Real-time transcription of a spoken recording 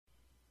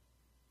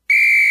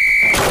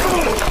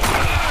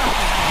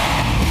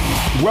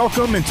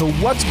Welcome into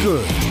What's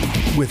Good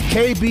with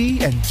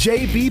KB and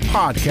JB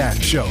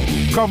Podcast Show,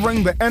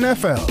 covering the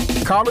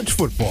NFL, college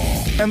football,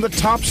 and the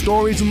top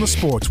stories in the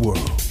sports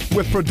world.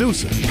 With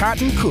producer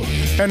Patton Cook,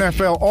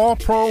 NFL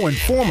All-Pro and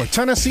former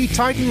Tennessee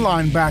Titan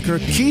linebacker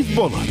Keith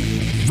Bulluck,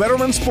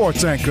 veteran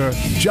sports anchor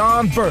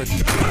John Burton.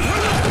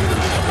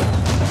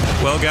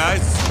 Well,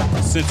 guys,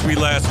 since we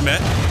last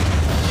met,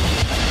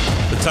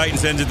 the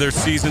Titans ended their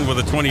season with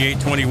a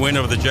 28-20 win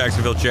over the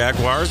Jacksonville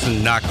Jaguars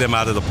and knocked them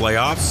out of the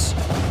playoffs.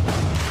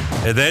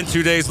 And then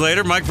 2 days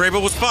later, Mike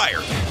Vrabel was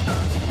fired.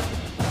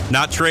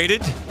 Not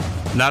traded,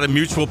 not a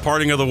mutual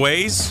parting of the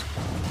ways.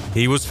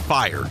 He was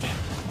fired.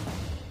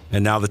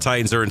 And now the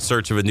Titans are in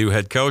search of a new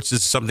head coach.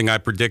 This is something I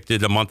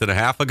predicted a month and a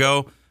half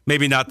ago.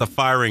 Maybe not the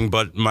firing,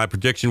 but my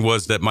prediction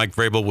was that Mike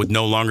Vrabel would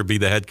no longer be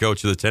the head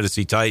coach of the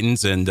Tennessee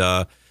Titans. And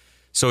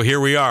so here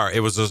we are. It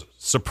was a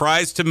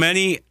surprise to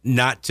many,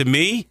 not to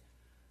me.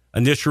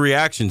 Initial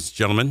reactions,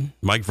 gentlemen.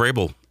 Mike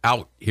Vrabel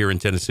out here in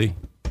Tennessee.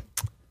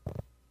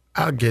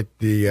 I'll get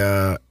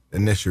the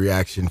initial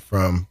reaction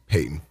from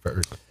Peyton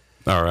first.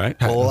 All right.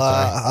 Well,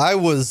 I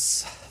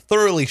was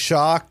thoroughly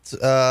shocked.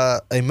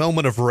 A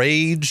moment of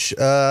rage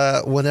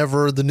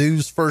whenever the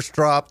news first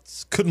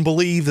dropped. Couldn't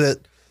believe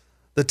that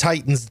the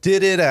Titans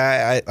did it.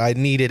 I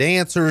needed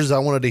answers. I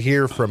wanted to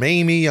hear from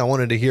Amy. I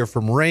wanted to hear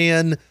from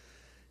Rand.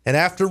 And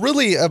after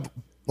really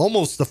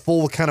almost a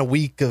full kind of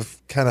week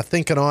of kind of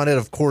thinking on it,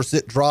 of course,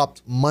 it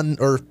dropped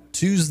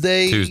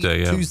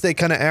Tuesday,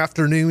 kind of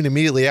afternoon,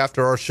 immediately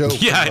after our show.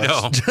 Yeah, I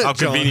know. How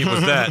convenient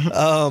was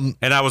that?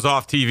 And I was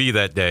off TV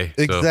that day.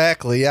 So.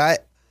 Exactly. I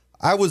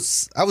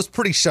was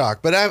pretty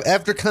shocked, but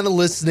after kind of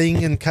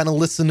listening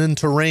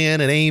to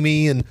Rand and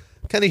Amy and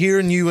kind of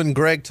hearing you and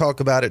Greg talk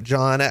about it,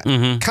 John, I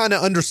kind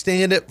of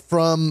understand it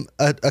from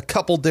a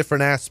couple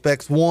different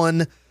aspects.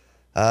 One, it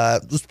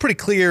was pretty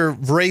clear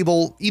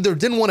Vrabel either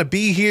didn't want to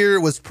be here,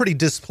 was pretty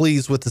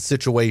displeased with the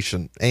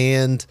situation,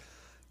 and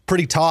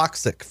pretty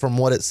toxic from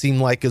what it seemed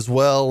like as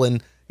well.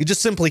 And you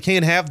just simply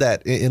can't have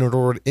that in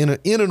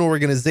an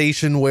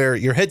organization where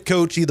your head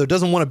coach either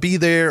doesn't want to be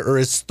there or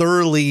is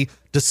thoroughly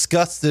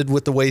disgusted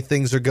with the way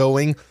things are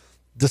going.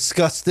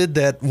 Disgusted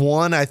that,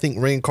 one, I think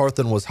Rand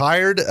Carthon was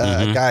hired,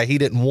 a guy he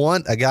didn't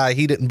want, a guy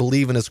he didn't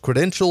believe in his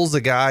credentials,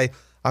 a guy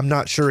I'm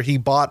not sure he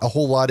bought a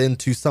whole lot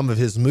into some of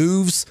his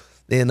moves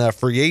in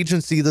free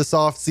agency this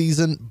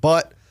offseason.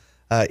 But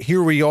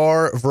here we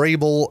are,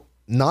 Vrabel,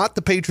 not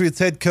the Patriots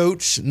head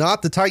coach,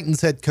 not the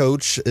Titans head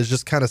coach, is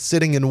just kind of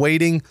sitting and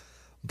waiting.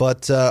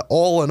 But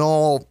all in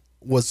all,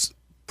 was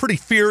pretty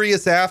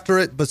furious after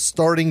it, but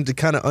starting to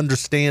kind of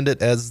understand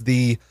it as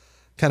the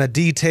kind of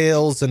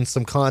details and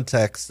some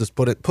context is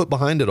put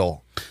behind it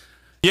all.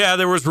 Yeah,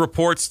 there was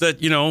reports that,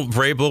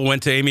 Vrabel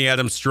went to Amy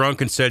Adams Strunk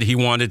and said he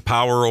wanted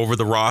power over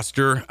the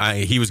roster.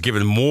 He was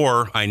given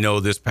more, I know,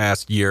 this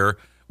past year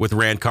with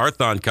Rand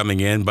Carthon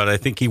coming in, but I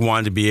think he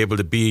wanted to be able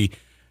to be,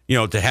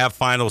 to have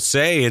final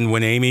say. And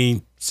when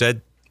Amy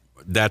said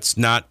that's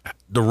not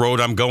the road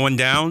I'm going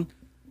down,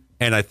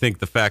 and I think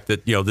the fact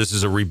that, this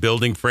is a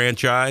rebuilding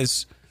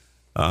franchise,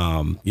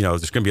 there's going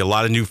to be a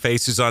lot of new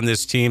faces on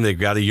this team. They've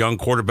got a young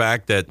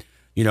quarterback that,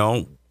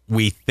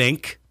 we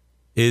think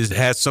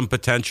has some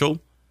potential.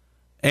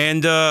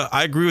 And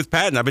I agree with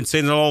Patton. I've been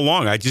saying it all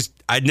along.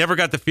 I never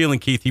got the feeling,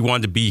 Keith, he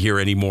wanted to be here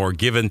anymore,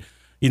 given,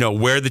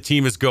 where the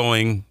team is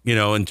going,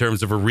 in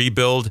terms of a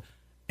rebuild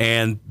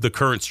and the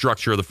current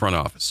structure of the front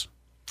office.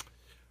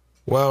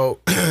 Well,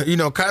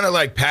 kind of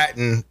like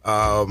Patton,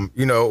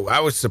 I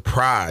was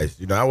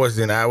surprised. I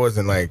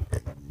wasn't like,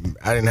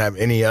 I didn't have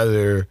any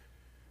other,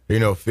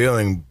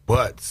 feeling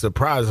but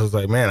surprised. I was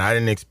like, man, I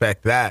didn't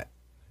expect that,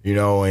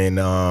 and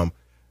I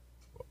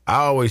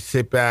always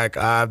sit back.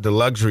 I have the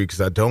luxury because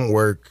I don't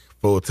work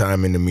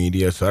full-time in the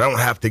media, so I don't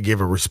have to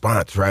give a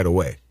response right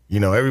away.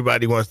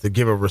 Everybody wants to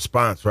give a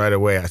response right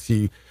away. I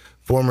see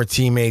former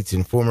teammates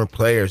and former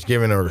players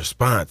giving a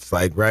response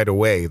like right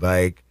away,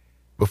 like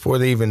before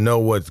they even know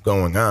what's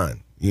going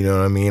on. You know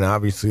what I mean?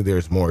 Obviously,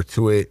 there's more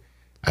to it.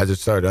 As it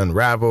started to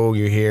unravel,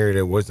 you hear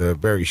it was a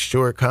very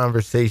short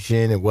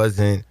conversation. It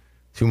wasn't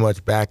too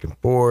much back and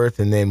forth,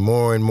 and then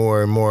more and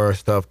more and more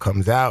stuff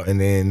comes out,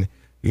 and then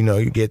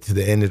you get to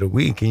the end of the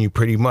week, and you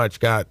pretty much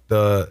got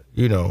the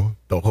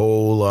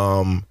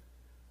whole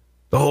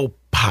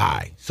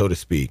pie, so to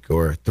speak,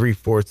 or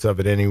 3/4 of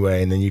it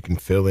anyway, and then you can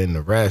fill in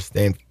the rest.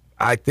 And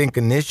I think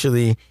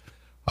initially,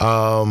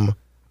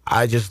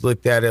 I just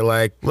looked at it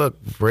like,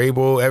 look,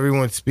 Vrabel,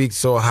 everyone speaks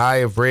so high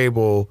of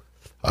Vrabel.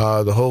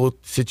 The whole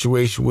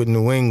situation with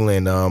New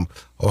England,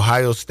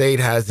 Ohio State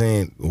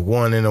hasn't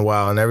won in a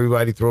while, and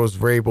everybody throws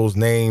Vrabel's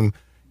name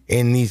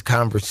in these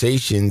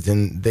conversations,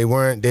 and they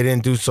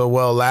didn't do so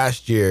well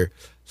last year,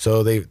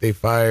 so they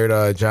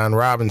fired John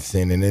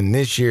Robinson, and then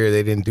this year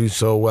they didn't do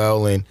so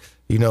well, and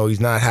he's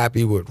not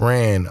happy with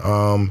Rand.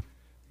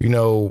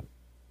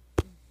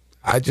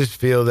 I just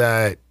feel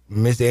that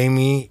Miss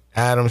Amy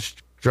Adams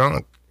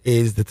Strunk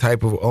is the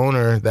type of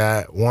owner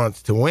that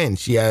wants to win.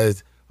 She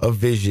has a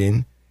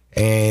vision,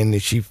 and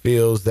she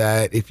feels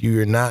that if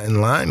you're not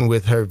in line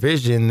with her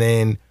vision,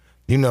 then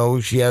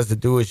she has to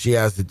do what she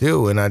has to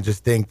do. And I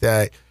just think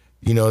that,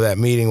 that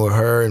meeting with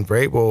her and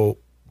Vrabel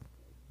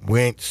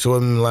went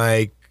swimming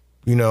like,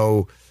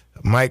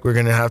 Mike, we're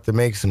going to have to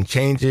make some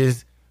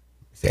changes.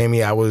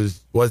 Amy, I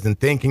wasn't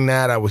thinking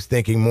that. I was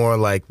thinking more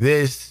like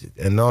this.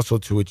 And also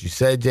to what you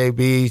said,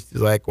 JB, she's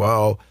like,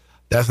 well,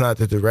 that's not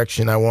the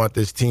direction I want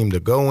this team to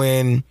go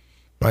in.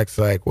 Mike's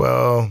like,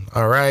 well,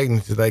 all right.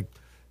 And she's like,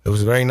 it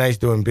was very nice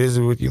doing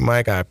business with you,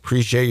 Mike. I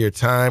appreciate your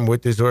time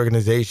with this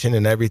organization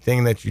and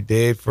everything that you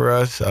did for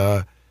us.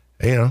 I'm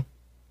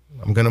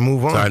going to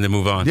move on. Time to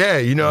move on. Yeah,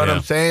 you know what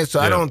I'm saying? So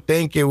I don't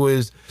think it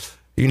was,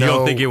 you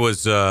don't think it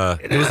was...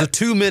 it was a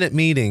 2-minute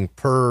meeting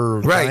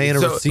per Diana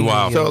Rossini.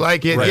 Wow. So,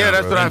 that's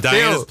what I feel.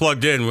 Diana's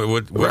plugged in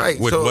with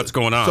what's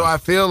going on. So I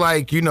feel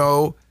like,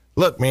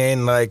 look,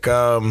 man, like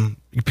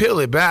you peel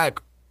it back,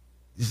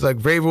 it's like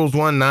Vrabel's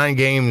won 9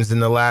 games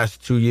in the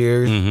last 2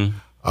 years.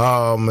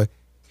 Mm-hmm.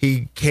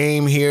 He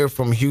came here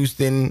from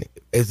Houston.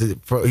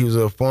 He was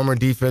a former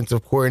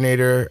defensive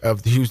coordinator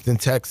of the Houston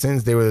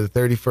Texans. They were the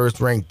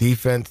 31st ranked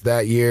defense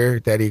that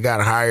year that he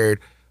got hired.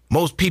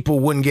 Most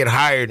people wouldn't get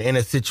hired in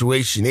a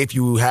situation if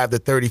you have the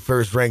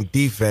 31st ranked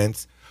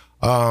defense.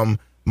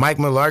 Mike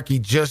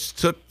Mularkey just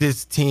took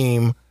this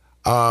team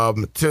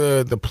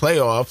to the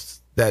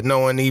playoffs that no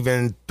one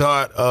even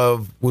thought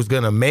of was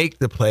going to make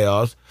the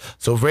playoffs.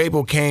 So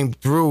Vrabel came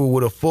through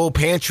with a full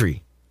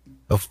pantry.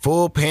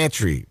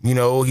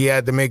 He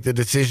had to make the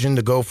decision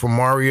to go from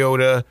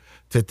Mariota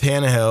to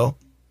Tannehill,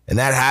 and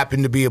that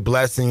happened to be a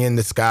blessing in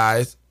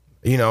disguise.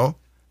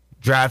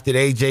 Drafted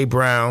A.J.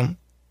 Brown,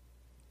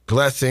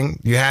 blessing.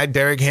 You had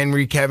Derrick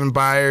Henry, Kevin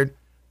Byard.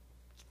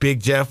 Big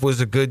Jeff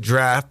was a good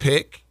draft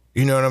pick.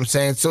 You know what I'm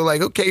saying? So,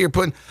 okay,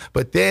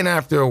 but then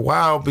after a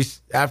while,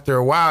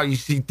 you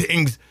see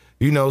things,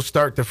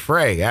 start to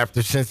fray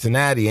after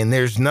Cincinnati, and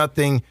there's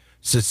nothing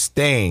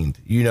sustained,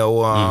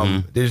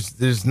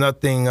 there's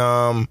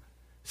nothing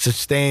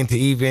sustained to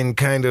even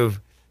kind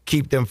of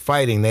keep them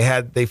fighting.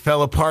 They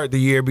fell apart the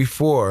year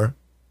before,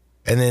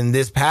 and then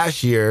this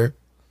past year,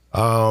 they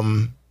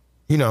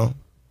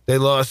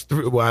lost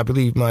 3, I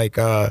believe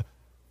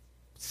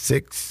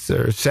 6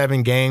 or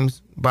 7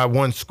 games by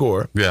 1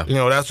 score. Yeah.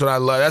 That's what I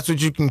love. That's what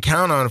you can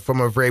count on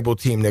from a Vrabel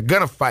team. They're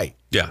gonna fight.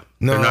 Yeah.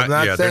 No, I'm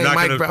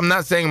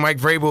not saying Mike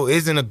Vrabel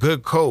isn't a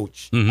good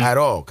coach at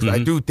all, because I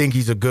do think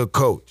he's a good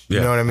coach. You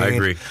know what I mean? I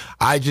agree.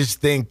 I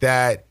just think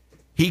that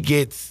he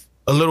gets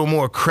a little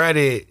more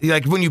credit.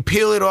 Like when you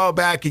peel it all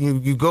back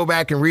and you go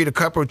back and read a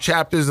couple of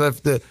chapters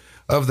of the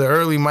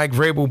early Mike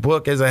Vrabel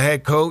book as a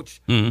head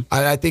coach,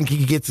 I think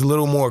he gets a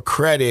little more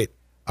credit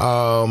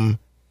than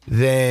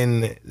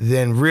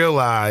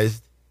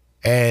realized.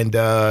 And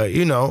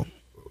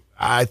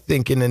I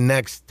think in the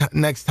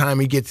next time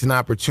he gets an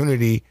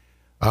opportunity,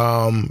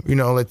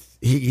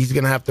 he's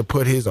going to have to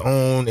put his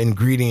own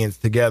ingredients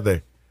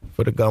together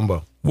for the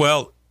gumbo.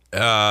 Well,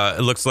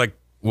 it looks like,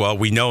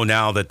 we know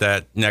now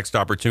that next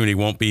opportunity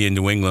won't be in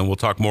New England. We'll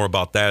talk more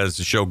about that as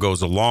the show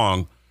goes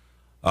along.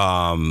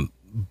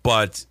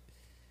 But,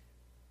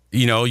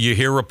 you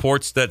hear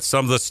reports that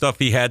some of the stuff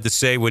he had to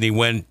say when he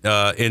went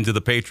into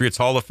the Patriots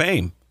Hall of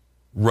Fame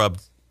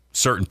rubbed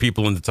certain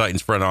people in the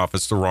Titans front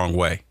office the wrong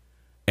way.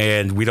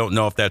 And we don't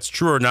know if that's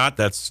true or not.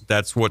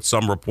 That's what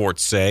some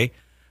reports say.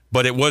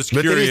 But it was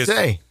curious. What did he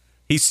say?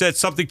 He said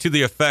something to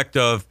the effect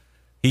of,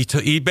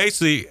 he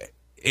basically,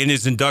 in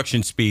his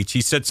induction speech,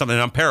 he said something,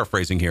 and I'm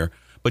paraphrasing here,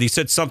 but he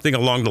said something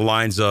along the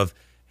lines of,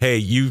 hey,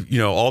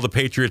 all the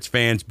Patriots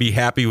fans, be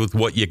happy with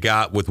what you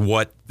got, with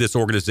what this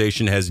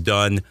organization has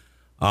done.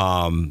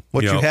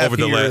 What you have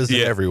over here isn't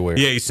everywhere.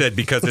 Yeah, he said,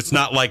 because it's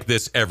not like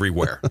this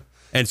everywhere.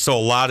 And so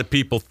a lot of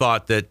people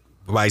thought that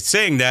by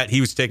saying that, he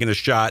was taking a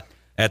shot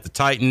at the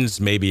Titans,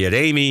 maybe at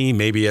Amy,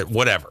 maybe at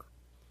whatever.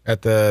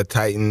 At the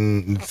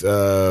Titans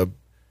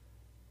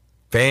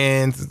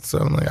fans and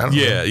something like, I don't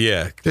know.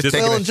 Yeah.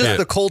 Just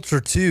the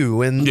culture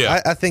too. And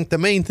I think the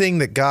main thing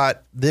that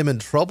got them in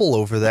trouble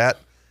over that,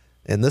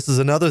 and this is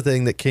another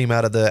thing that came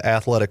out of the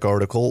Athletic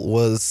article,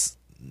 was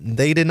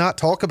they did not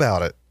talk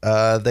about it.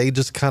 They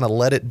just kind of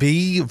let it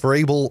be.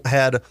 Vrabel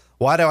had,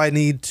 why do I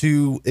need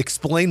to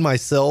explain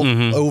myself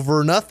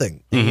over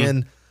nothing?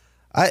 And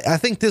I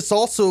think this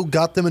also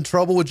got them in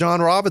trouble with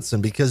John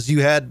Robinson, because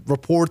you had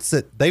reports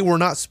that they were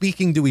not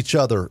speaking to each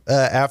other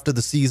after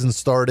the season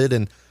started,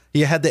 and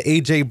you had the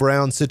A.J.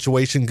 Brown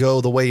situation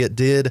go the way it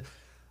did.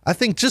 I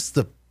think just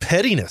the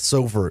pettiness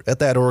over at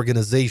that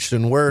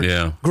organization,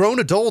 where grown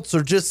adults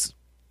are just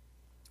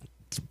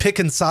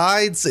picking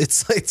sides.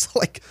 It's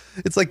like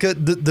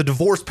the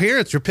divorced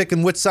parents. You're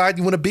picking which side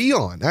you want to be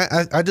on.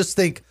 I just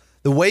think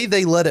the way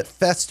they let it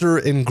fester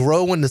and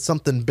grow into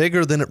something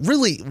bigger than it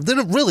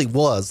really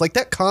was. Like,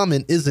 that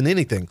comment isn't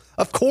anything.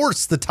 Of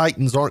course the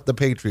Titans aren't the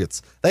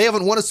Patriots. They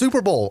haven't won a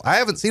Super Bowl. I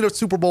haven't seen a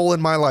Super Bowl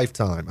in my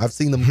lifetime. I've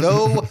seen them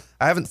go.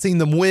 I haven't seen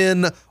them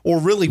win or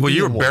really win. Well,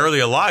 you were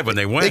barely alive when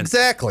they went.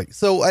 Exactly.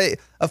 So,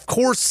 of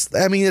course,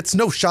 it's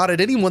no shot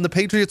at anyone. The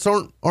Patriots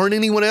aren't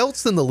anyone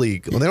else in the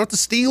league. They aren't the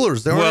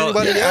Steelers. They aren't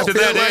anybody else. To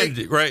that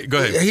end, right? Go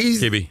ahead,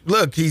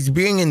 KB. He's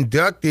being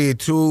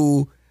inducted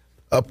to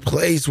a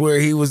place where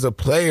he was a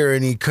player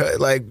and he cut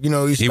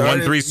he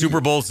won 3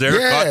 Super Bowls there.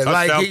 Caught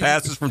touchdown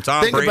passes from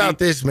Tom Brady. Think about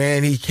this,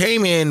 man. He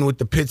came in with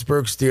the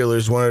Pittsburgh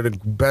Steelers, one of the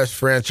best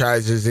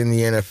franchises in the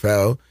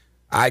NFL.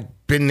 I've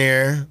been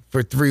there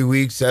for 3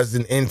 weeks as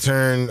an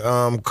intern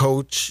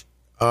coach,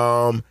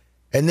 and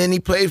then he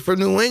played for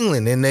New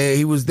England, and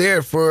he was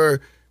there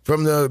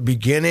from the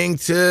beginning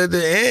to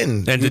the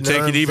end. And to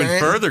take it even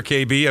further,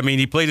 KB, I mean,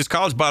 he played his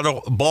college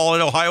ball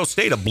at Ohio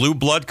State, a blue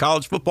blood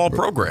college football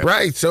program.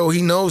 Right, so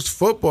he knows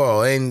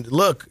football. And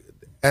look,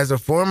 as a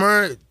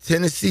former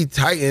Tennessee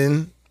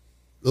Titan,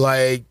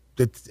 like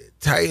the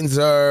Titans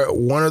are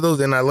one of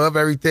those, and I love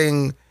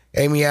everything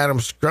Amy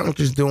Adams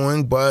Strunk is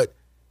doing, but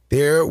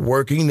they're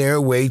working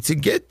their way to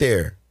get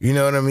there. You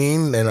know what I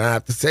mean? And I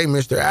have to say,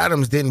 Mr.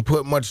 Adams didn't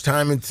put much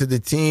time into the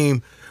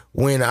team.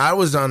 When I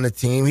was on the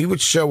team, he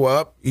would show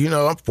up.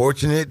 I'm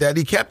fortunate that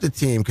he kept the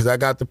team because I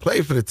got to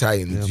play for the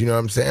Titans. Yeah. You know what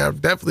I'm saying? I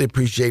definitely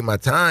appreciate my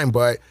time.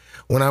 But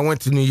when I went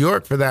to New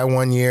York for that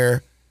 1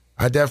 year,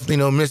 I definitely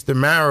know Mr.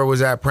 Mara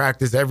was at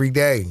practice every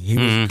day. He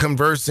was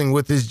conversing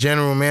with his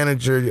general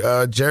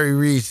manager, Jerry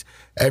Reese,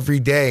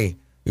 every day.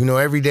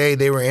 Every day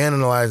they were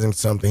analyzing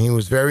something. He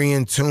was very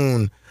in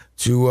tune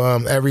to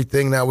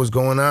everything that was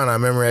going on. I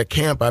remember at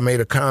camp I made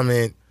a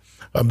comment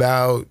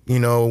about,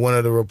 one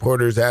of the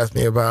reporters asked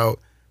me about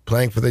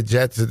playing for the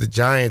Jets or the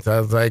Giants. I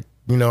was like,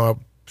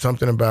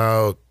 something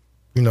about,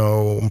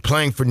 I'm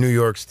playing for New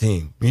York's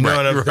team. You know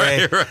what I'm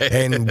saying? Right.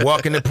 And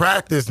walking to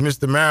practice,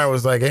 Mr. Mara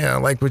was like, I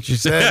like what you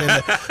said.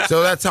 And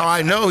so that's how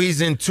I know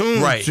he's in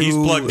tune. Right, he's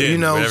plugged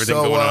in with everything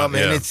going on.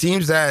 And it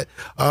seems that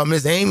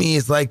Miss Amy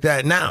is like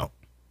that now.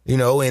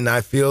 And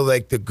I feel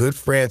like the good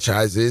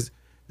franchises,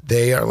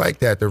 they are like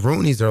that. The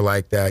Rooneys are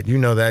like that. You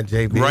know that,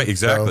 JB. Right,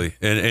 exactly.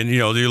 So. And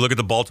you look at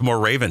the Baltimore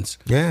Ravens,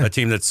 a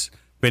team that's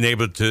been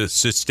able to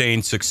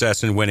sustain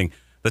success in winning.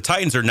 The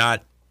Titans are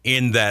not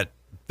in that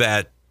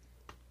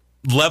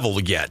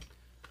level yet.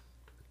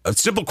 A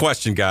simple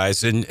question,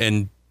 guys,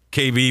 and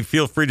KB,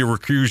 feel free to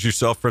recuse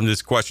yourself from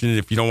this question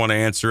if you don't want to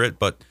answer it,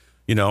 but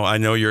I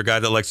know you're a guy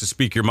that likes to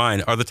speak your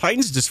mind. Are the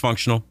Titans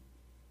dysfunctional?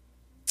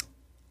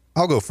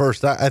 I'll go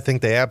first. I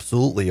think they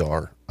absolutely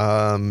are.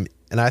 And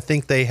I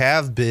think they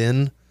have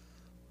been,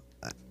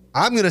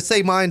 I'm going to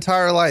say my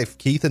entire life,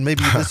 Keith, and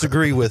maybe you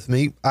disagree with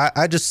me.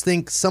 I just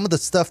think some of the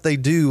stuff they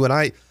do, and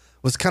I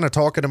was kind of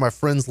talking to my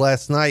friends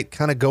last night,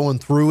 kind of going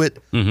through it.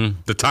 Mm-hmm.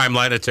 The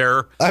timeline of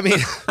terror. I mean,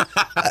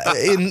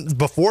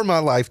 before my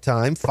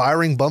lifetime,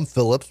 firing Bum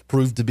Phillips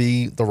proved to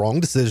be the wrong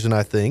decision,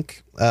 I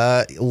think.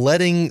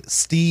 Letting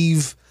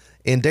Steve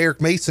and Derek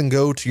Mason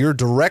go to your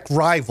direct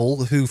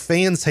rival who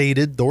fans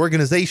hated, the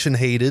organization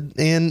hated,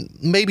 and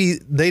maybe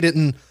they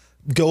didn't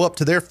go up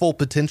to their full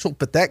potential,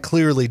 but that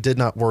clearly did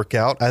not work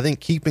out. I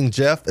think keeping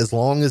Jeff, as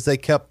long as they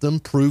kept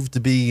him, proved to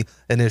be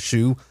an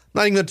issue. I'm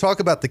not even going to talk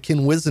about the Ken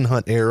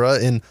Wisenhunt era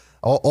and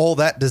all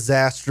that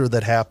disaster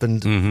that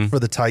happened for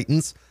the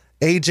Titans.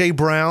 A.J.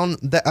 Brown,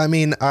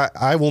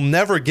 I will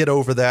never get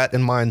over that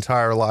in my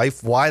entire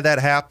life. Why that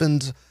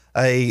happened,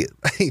 a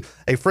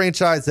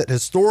franchise that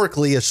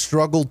historically has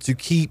struggled to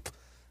keep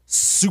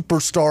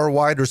superstar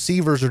wide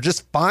receivers or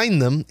just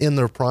find them in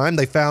their prime.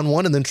 They found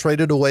one and then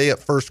traded away at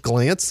first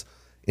glance.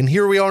 And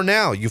here we are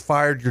now. You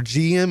fired your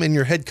GM and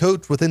your head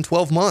coach within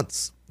 12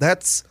 months.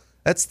 That's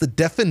the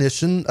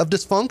definition of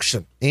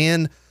dysfunction.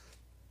 And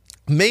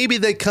maybe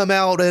they come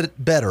out at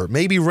it better.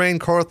 Maybe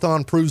Rand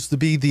Carthon proves to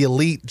be the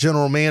elite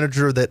general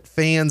manager that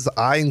fans,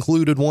 I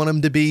included, want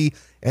him to be,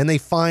 and they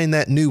find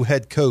that new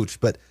head coach.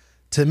 But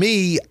to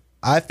me,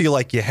 I feel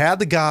like you had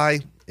the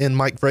guy in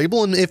Mike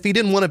Vrabel, and if he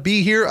didn't want to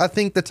be here, I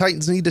think the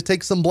Titans need to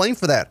take some blame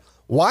for that.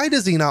 Why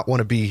does he not want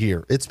to be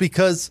here? It's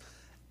because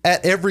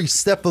at every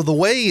step of the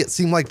way, it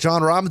seemed like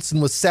John Robinson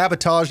was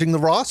sabotaging the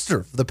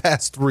roster for the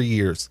past 3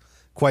 years,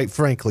 quite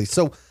frankly.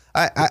 So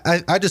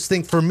I just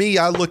think, for me,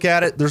 I look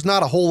at it, there's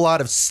not a whole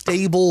lot of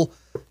stable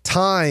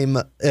time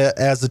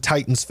as a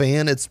Titans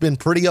fan. It's been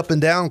pretty up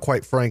and down,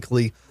 quite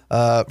frankly,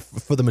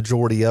 for the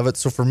majority of it.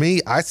 So for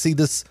me, I see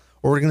this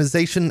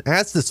organization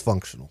as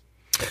dysfunctional.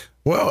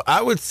 Well,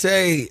 I would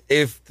say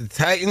if the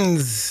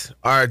Titans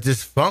are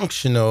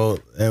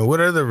dysfunctional, and what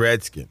are the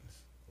Redskins?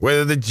 What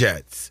are the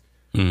Jets?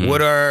 Mm-hmm.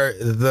 What are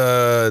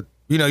the,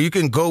 you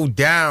can go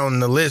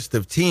down the list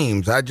of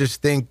teams. I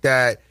just think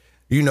that,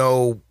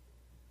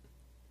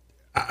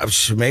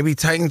 maybe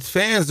Titans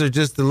fans are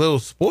just a little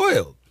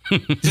spoiled.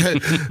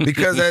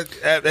 Because at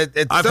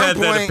I've some had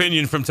point, that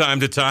opinion from time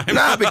to time.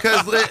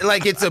 because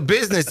it's a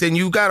business and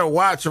you got to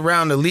watch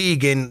around the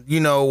league, and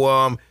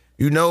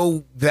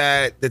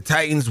that the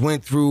Titans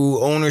went through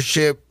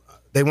ownership.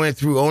 They went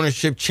through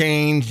ownership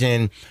change,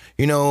 and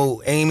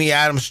Amy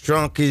Adams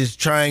Strunk is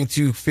trying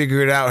to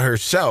figure it out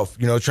herself.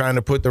 Trying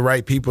to put the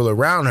right people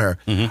around her.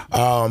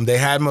 Mm-hmm. They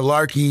had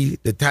Malarkey.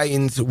 The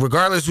Titans,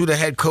 regardless who the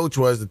head coach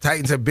was, the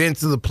Titans have been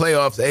to the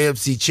playoffs, the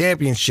AFC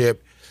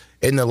Championship,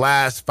 in the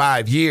last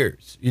 5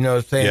 years. You know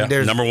what I'm saying? Yeah,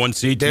 there's number one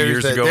seed 2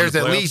 years ago. There's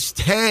at least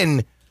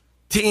 10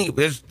 teams.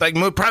 There's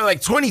probably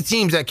like 20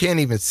 teams that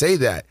can't even say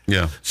that.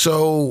 Yeah.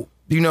 So,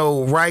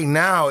 right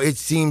now it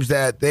seems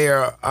that they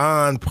are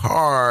on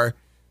par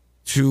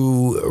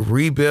to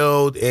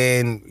rebuild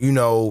and,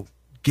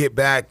 get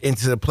back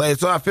into the play.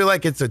 So I feel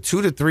like it's a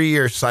 2 to 3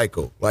 year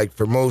cycle, like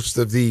for most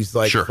of these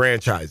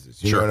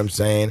franchises. You know what I'm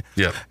saying?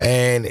 Yeah.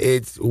 And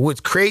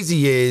what's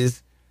crazy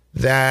is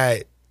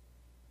that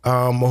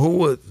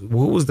who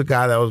was the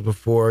guy that was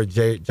before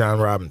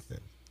John Robinson?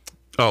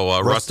 Oh,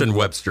 Rustin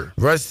Webster.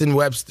 Rustin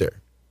Webster.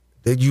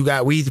 That you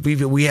got we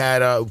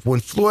had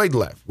when Floyd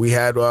left. We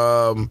had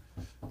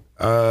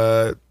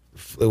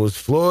it was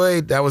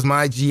Floyd, that was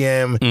my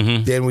GM.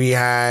 Mm-hmm. Then we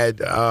had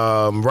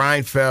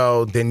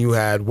Reinfeld, then you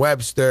had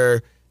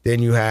Webster,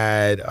 then you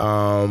had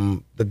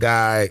the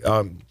guy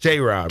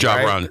J-Rob.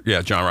 John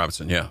right?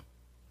 Robinson, yeah.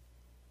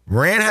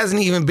 Rand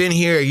hasn't even been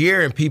here a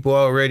year and people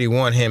already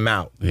want him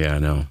out. Yeah, I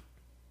know.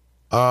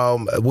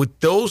 With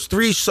those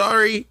three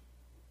sorry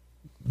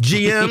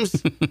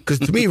GMs, because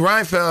to me,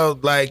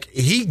 Reinfeld, like,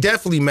 he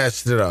definitely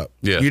messed it up.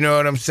 Yeah. You know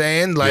what I'm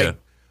saying? Like,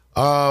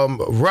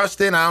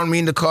 Rustin, I don't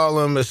mean to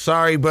call him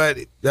sorry, but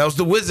that was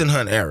the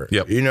Wisenhunt era.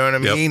 Yep. You know what I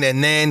mean?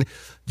 And then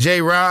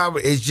J-Rob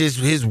is just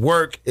his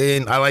work,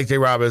 and I like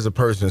J-Rob as a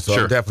person, so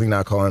I'm definitely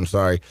not calling him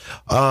sorry.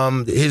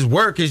 His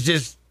work is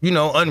just,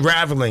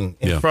 unraveling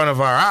in front of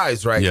our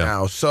eyes right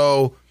now.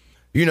 So,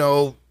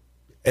 and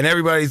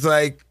everybody's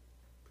like,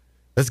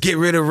 let's get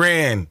rid of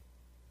Rand.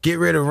 Get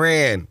rid of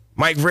Rand.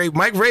 Mike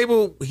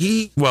Vrabel,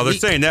 they're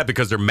saying that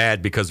because they're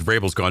mad because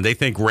Vrabel's gone. They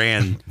think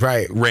Rand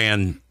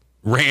ran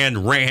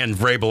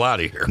Vrabel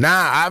out of here.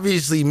 Nah,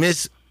 obviously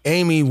Miss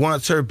Amy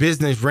wants her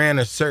business ran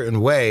a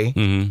certain way.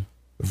 Mm-hmm.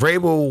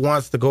 Vrabel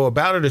wants to go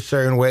about it a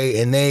certain way,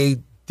 and they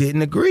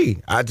didn't agree.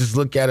 I just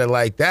look at it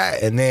like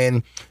that. And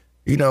then,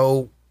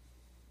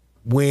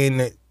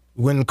 when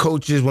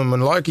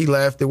Malarkey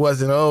left, it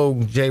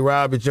wasn't,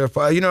 J-Rob, it's your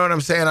fault. You know what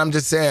I'm saying? I'm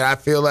just saying, I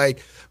feel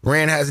like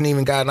Rand hasn't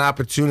even got an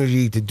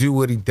opportunity to do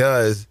what he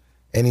does,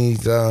 and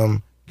he's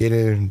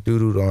getting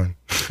doo-dooed on.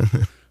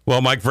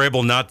 Well, Mike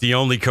Vrabel, not the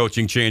only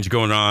coaching change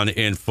going on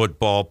in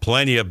football.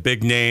 Plenty of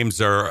big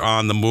names are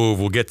on the move.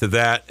 We'll get to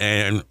that,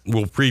 and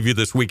we'll preview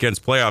this weekend's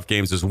playoff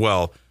games as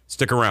well.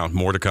 Stick around.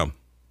 More to come.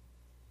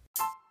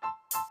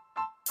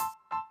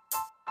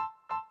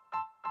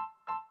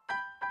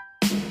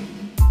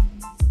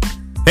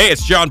 Hey,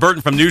 it's John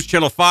Burton from News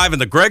Channel 5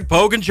 and the Greg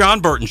Pogue and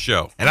John Burton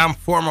Show. And I'm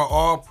former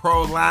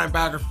All-Pro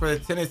linebacker for the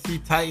Tennessee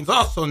Titans,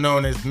 also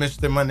known as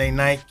Mr. Monday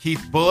Night,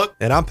 Keith Bullock.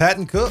 And I'm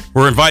Patton Cook.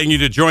 We're inviting you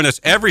to join us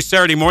every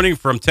Saturday morning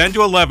from 10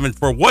 to 11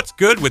 for What's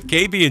Good with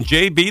KB and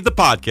JB, the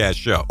podcast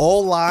show.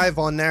 All live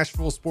on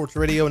Nashville Sports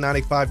Radio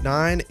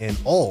 95.9 and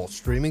all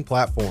streaming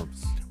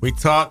platforms. We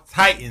talk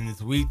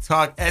Titans, we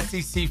talk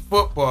SEC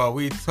football,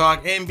 we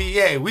talk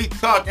NBA, we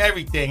talk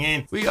everything,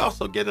 and we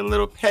also get a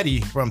little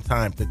petty from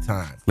time to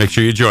time. Make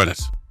sure you join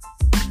us.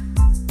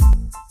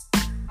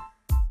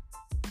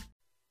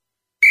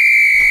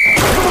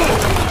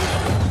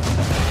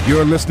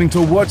 You're listening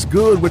to What's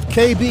Good with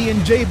KB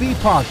and JB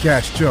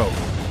podcast show,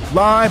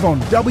 live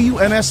on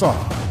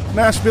WNSR,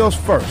 Nashville's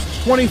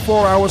first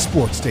 24-hour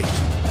sports station.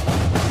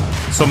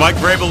 So Mike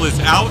Vrabel is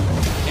out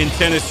in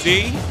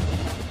Tennessee.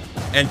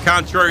 And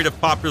contrary to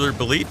popular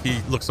belief,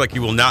 he looks like he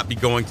will not be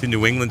going to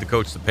New England to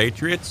coach the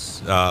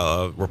Patriots.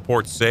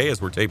 Reports say,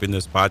 as we're taping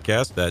this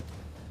podcast, that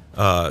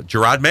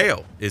Gerard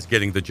Mayo is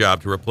getting the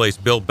job to replace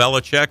Bill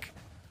Belichick,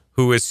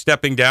 who is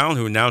stepping down,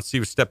 who announced he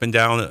was stepping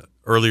down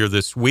earlier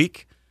this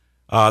week.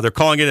 They're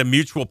calling it a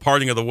mutual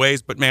parting of the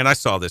ways, but, man, I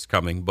saw this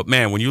coming. But,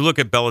 man, when you look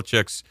at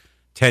Belichick's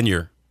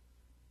tenure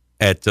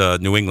at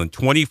New England,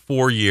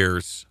 24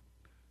 years,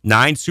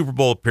 9 Super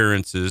Bowl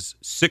appearances,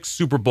 6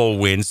 Super Bowl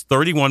wins,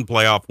 31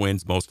 playoff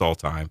wins, most all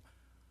time.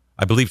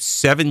 I believe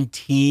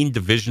 17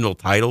 divisional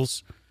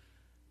titles.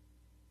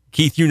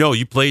 Keith,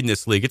 you played in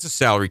this league. It's a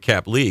salary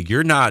cap league.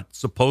 You're not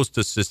supposed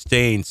to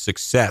sustain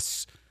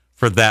success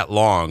for that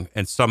long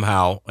and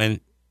somehow,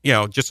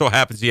 just so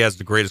happens he has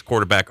the greatest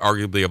quarterback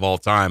arguably of all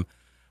time.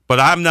 But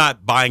I'm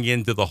not buying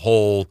into the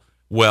whole,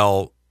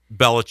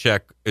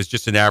 Belichick is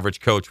just an average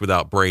coach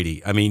without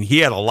Brady. I mean, he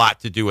had a lot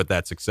to do with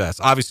that success.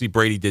 Obviously,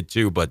 Brady did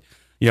too, but,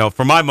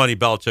 for my money,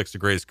 Belichick's the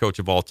greatest coach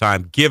of all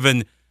time,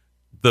 given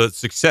the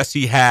success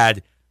he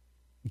had,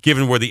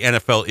 given where the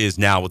NFL is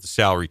now with the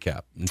salary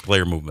cap and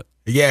player movement.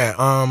 Yeah,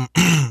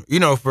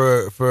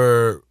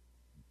 for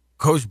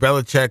Coach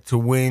Belichick to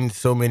win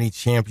so many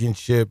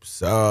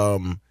championships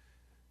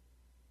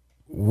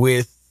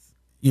with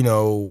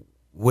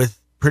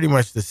pretty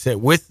much the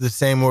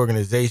same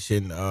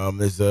organization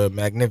is a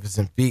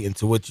magnificent feat. And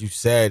to what you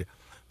said,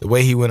 the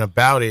way he went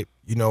about it,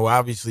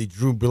 obviously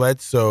Drew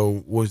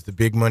Bledsoe was the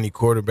big money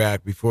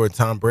quarterback before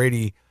Tom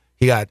Brady.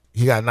 He got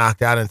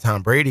knocked out and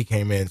Tom Brady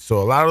came in. So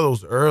a lot of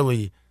those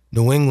early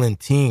New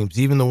England teams,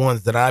 even the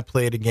ones that I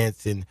played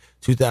against in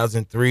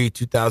 2003,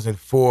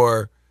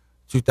 2004,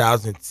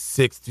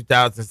 2006,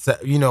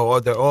 2007,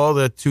 all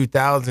the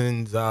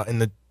 2000s in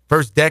the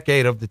first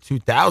decade of the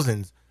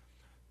 2000s.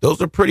 Those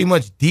are pretty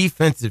much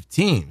defensive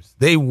teams.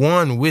 They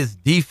won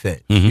with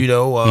defense,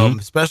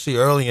 especially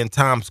early in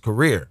Tom's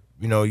career.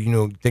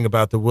 Think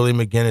about the Willie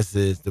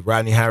McGinnises, the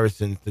Rodney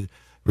Harrisons, the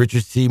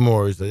Richard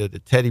Seymours, the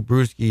Teddy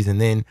Bruschies,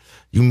 and then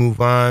you move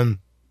on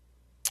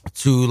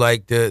to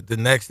like the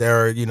next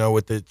era,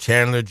 with the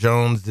Chandler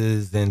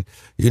Joneses and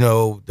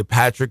the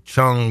Patrick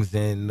Chungs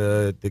and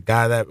the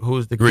guy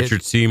who's the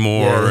Richard kid?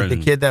 Seymour, yeah, and the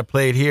kid that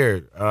played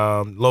here,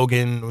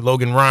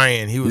 Logan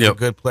Ryan. He was a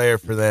good player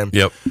for them.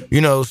 Yep.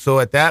 So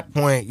at that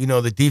point,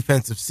 the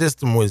defensive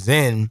system was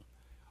in,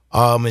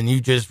 and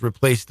you just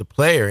replaced the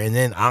player, and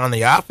then on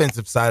the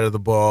offensive side of the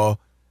ball,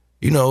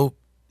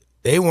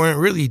 they weren't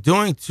really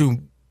trying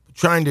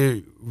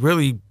to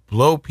really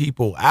blow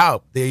people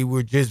out. They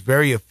were just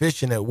very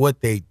efficient at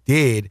what they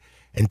did,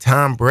 and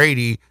Tom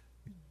Brady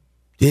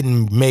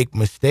didn't make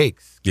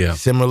mistakes. Yeah.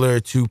 Similar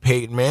to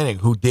Peyton Manning,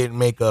 who didn't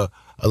make a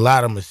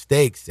lot of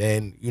mistakes.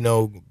 And,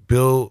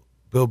 Bill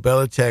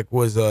Belichick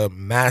was a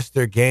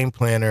master game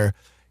planner.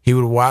 He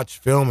would watch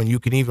film, and you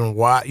can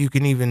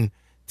even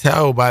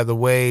tell by the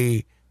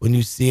way when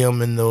you see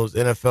him in those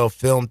NFL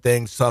film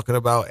things talking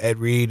about Ed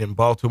Reed and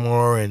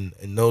Baltimore and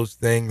those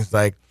things,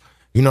 like,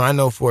 I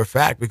know for a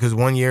fact because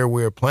one year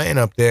we were playing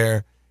up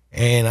there,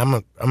 and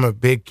I'm a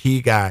big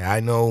key guy.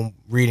 I know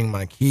reading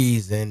my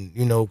keys, and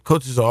good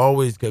coaches are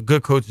always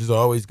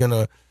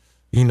gonna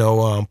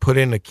put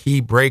in a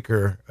key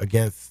breaker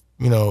against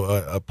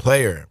a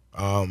player.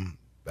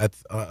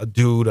 That's a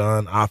dude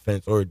on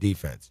offense or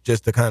defense,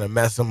 just to kind of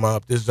mess them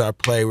up. This is our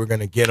play. We're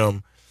gonna get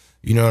them.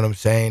 You know what I'm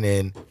saying?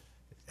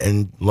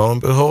 And lo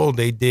and behold,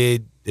 they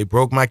did. They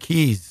broke my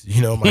keys.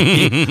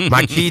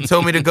 My key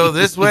told me to go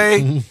this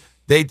way.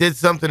 They did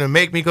something to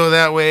make me go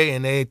that way,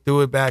 and they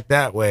threw it back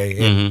that way.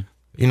 And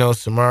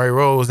Samari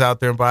Rowe was out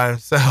there by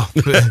himself,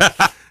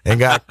 and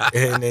got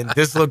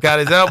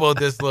his elbow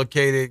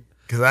dislocated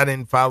because I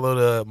didn't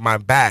follow my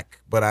back.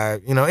 But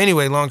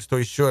anyway, long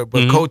story short.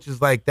 But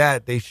coaches like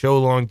that, they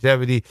show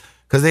longevity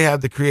because they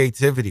have the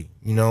creativity.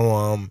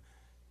 And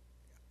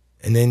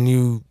then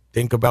you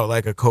think about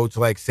like a coach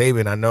like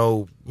Saban. I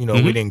know we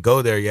didn't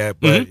go there yet,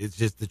 but it's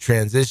just the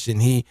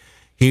transition.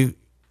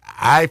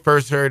 I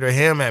first heard of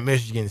him at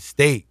Michigan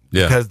State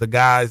because the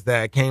guys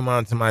that came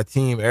onto my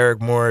team,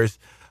 Eric Morris,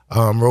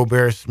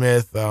 Robert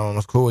Smith,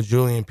 was cool with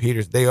Julian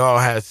Peters. They all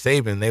had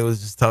Saban. They was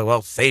just talking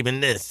about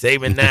Saban this,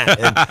 Saban that.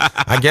 And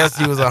I guess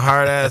he was a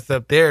hard ass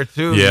up there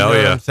too. You know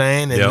what I'm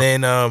saying? And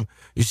then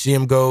you see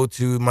him go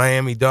to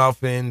Miami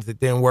Dolphins. It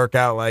didn't work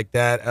out like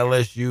that.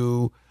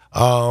 LSU,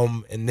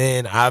 and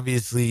then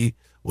obviously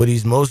what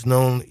he's most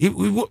known,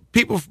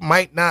 people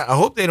might not. I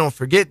hope they don't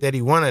forget that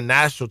he won a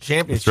national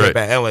championship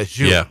at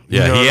LSU. Yeah,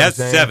 he has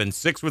 7,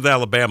 6 with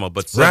Alabama,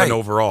 but 7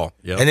 overall.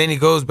 Yep. And then he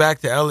goes back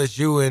to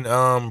LSU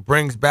and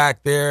brings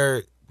back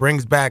their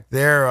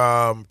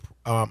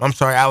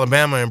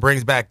Alabama, and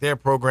brings back their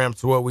program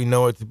to what we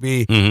know it to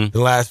be.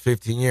 The last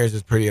 15 years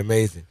is pretty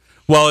amazing.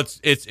 Well,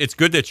 it's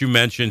good that you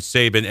mentioned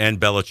Saban and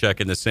Belichick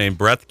in the same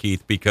breath,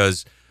 Keith,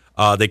 because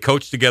they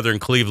coached together in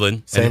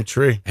Cleveland. Same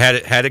tree. Had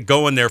it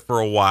going there for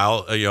a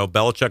while.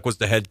 Belichick was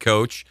the head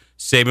coach.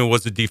 Saban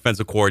was the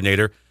defensive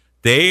coordinator.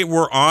 They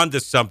were on to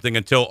something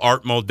until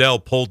Art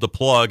Modell pulled the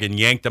plug and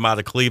yanked them out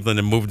of Cleveland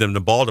and moved them to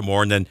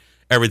Baltimore, and then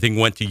everything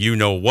went to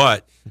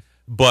you-know-what.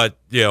 But,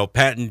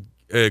 Patton,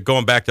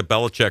 going back to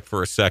Belichick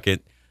for a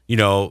second,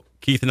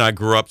 Keith and I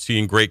grew up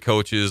seeing great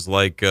coaches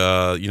like,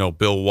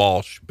 Bill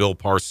Walsh, Bill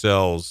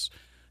Parcells.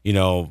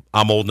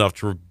 I'm old enough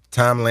to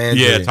Tom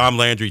Landry. Yeah, Tom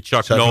Landry,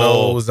 Chuck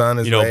Noll was on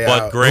his way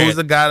Bud out. Grant. Who's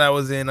the guy that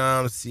was in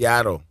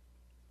Seattle?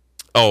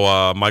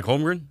 Oh, Mike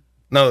Holmgren?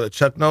 No,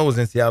 Chuck Noll was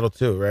in Seattle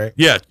too, right?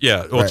 Yeah.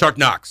 Well, right. Chuck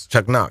Knox.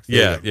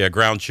 Yeah,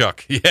 Ground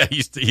Chuck. Yeah,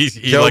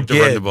 he liked to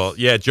run the ball.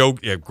 Yeah,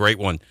 great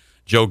one.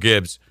 Joe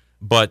Gibbs.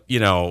 But,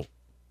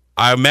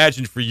 I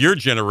imagine for your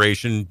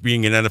generation,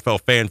 being an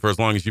NFL fan for as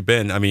long as you've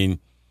been,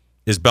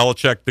 is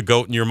Belichick the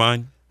GOAT in your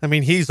mind?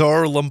 He's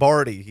our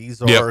Lombardi. He's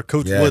our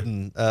Coach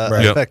Wooden,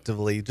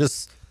 effectively.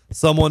 Just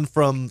someone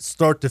from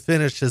start to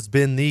finish has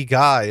been the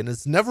guy and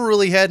has never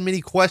really had many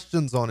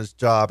questions on his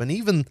job. And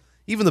even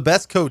the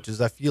best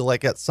coaches, I feel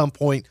like at some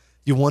point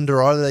you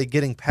wonder, are they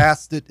getting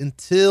past it,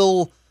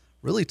 until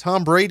really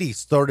Tom Brady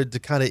started to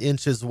kind of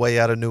inch his way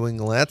out of New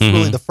England. That's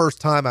really the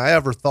first time I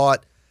ever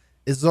thought,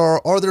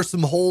 are there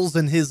some holes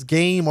in his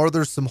game? Are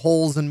there some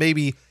holes in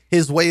maybe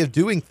his way of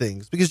doing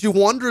things? Because you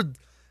wondered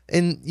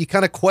and you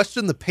kind of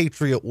question the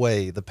Patriot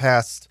way the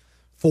past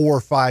 4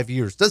 or 5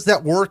 years. Does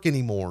that work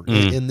anymore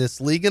in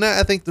this league? And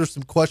I think there's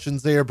some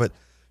questions there. But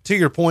to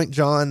your point,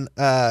 John,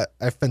 a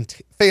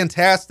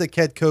fantastic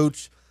head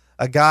coach,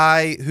 a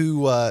guy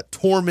who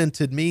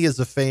tormented me as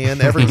a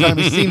fan every time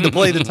he seemed to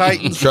play the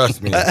Titans.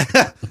 Trust me.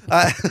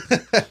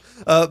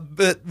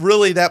 But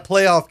really, that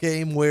playoff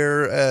game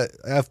where,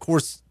 of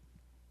course,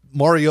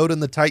 Mariota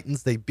and the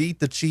Titans, they beat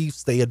the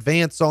Chiefs. They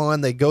advance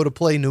on. They go to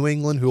play New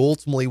England, who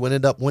ultimately would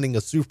end up winning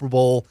a Super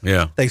Bowl.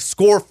 Yeah. They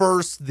score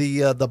first.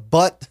 The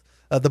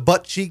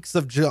butt cheeks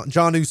of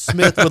Jonnu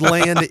Smith would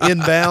land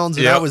inbounds,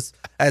 and that was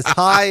as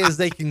high as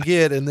they can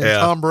get. And then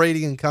Tom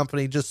Brady and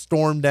company just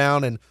stormed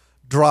down and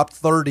dropped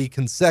 30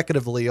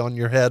 consecutively on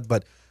your head.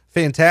 But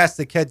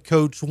fantastic head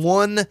coach.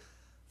 One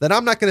that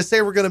I'm not going to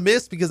say we're going to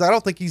miss, because I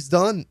don't think he's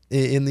done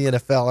in the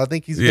NFL. I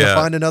think he's going to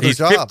find another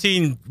job. He's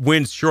 15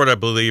 wins short, I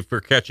believe,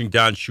 for catching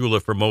Don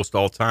Shula for most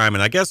all time.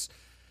 And I guess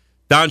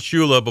Don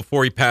Shula,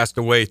 before he passed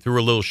away, threw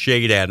a little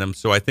shade at him.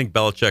 So I think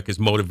Belichick is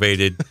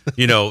motivated,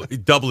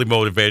 doubly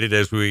motivated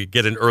as we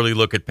get an early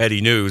look at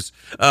Petty News,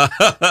 Funny.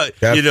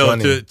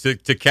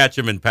 to catch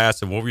him and pass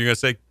him. What were you going to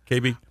say,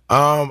 KB?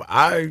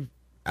 I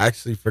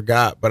actually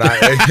forgot, but I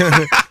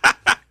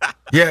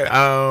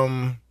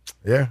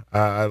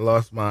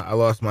lost my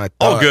thought.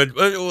 Oh, good.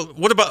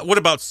 What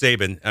about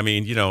Saban? I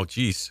mean,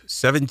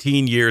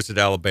 17 years at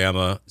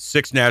Alabama,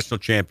 6 national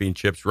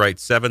championships, right?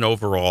 7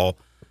 overall.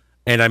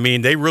 And I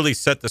mean, they really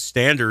set the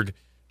standard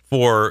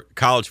for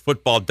college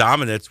football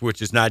dominance,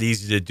 which is not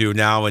easy to do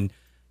now. And,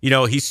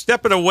 he's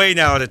stepping away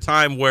now at a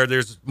time where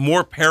there's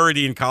more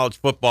parity in college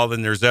football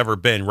than there's ever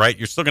been, right?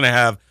 You're still going to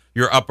have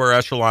your upper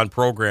echelon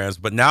programs,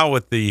 but now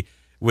with the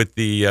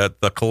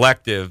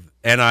collective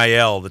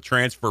NIL, the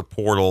transfer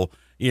portal,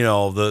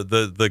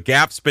 the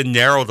gap's been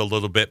narrowed a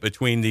little bit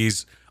between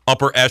these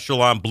upper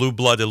echelon blue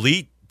blood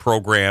elite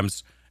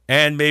programs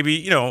and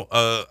maybe,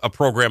 a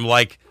program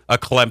like a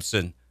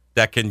Clemson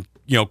that can,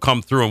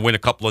 come through and win a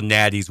couple of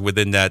natties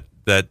within that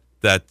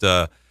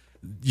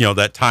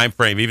time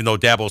frame, even though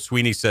Dabo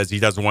Swinney says he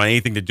doesn't want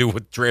anything to do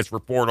with transfer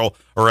portal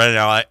or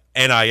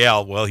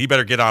NIL. Well, he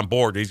better get on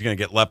board. He's going to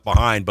get left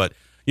behind. But,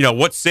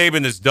 what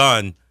Saban has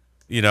done,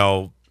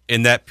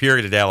 in that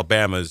period at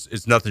Alabama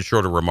is nothing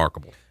short of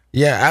remarkable.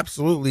 Yeah,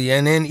 absolutely.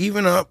 And then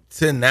even up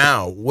to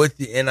now with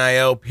the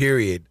NIL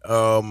period,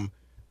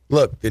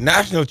 look, the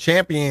national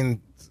champions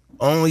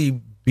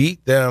only beat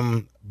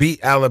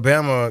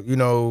Alabama,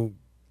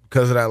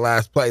 because of that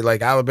last play.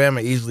 Like,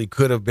 Alabama easily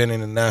could have been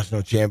in a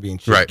national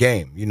championship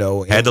game,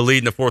 Had the lead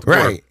in the fourth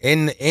quarter. Right.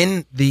 In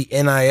the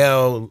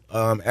NIL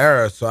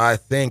era. So I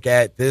think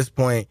at this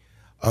point,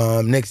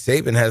 Nick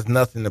Saban has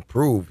nothing to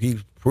prove.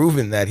 He's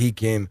proven that he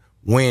can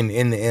win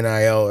in the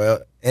NIL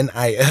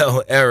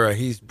era.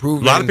 He's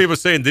proven. A lot of people are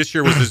saying this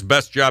year was his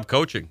best job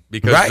coaching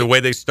because of the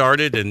way they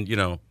started and,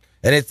 And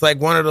it's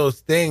like one of those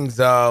things,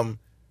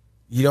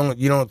 you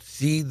don't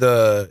see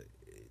the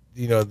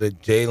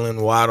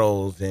Jalen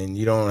Waddles, and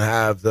you don't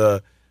have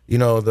the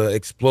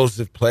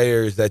explosive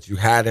players that you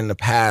had in the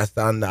past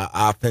on the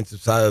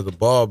offensive side of the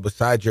ball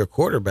besides your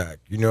quarterback.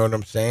 You know what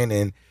I'm saying?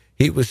 And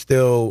he was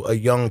still a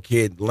young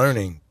kid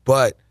learning.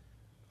 But,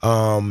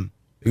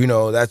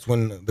 that's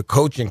when the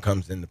coaching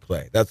comes into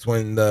play. That's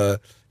when the,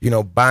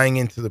 buying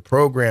into the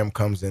program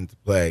comes into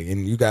play.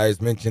 And you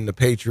guys mentioned the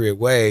Patriot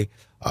way.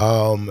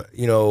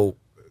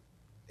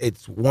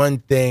 It's one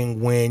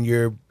thing when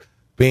you're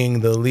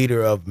being the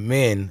leader of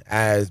men,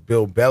 as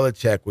Bill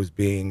Belichick was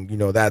being,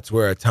 that's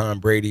where a Tom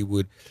Brady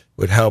would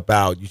help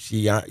out. You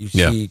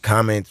see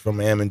comments from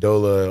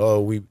Amendola, oh,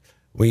 we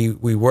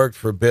worked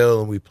for Bill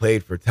and we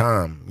played for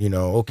Tom.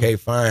 Okay,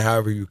 fine,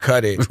 however you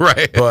cut it.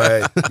 Right.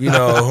 But,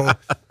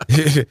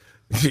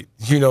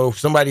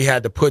 somebody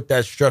had to put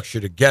that structure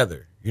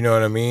together. You know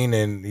what I mean?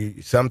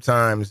 And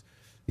sometimes,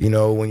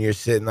 when you're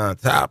sitting on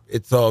top,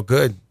 it's all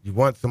good. You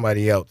want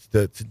somebody else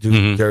to do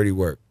the dirty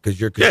work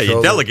because you're controlling. Yeah,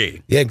 you're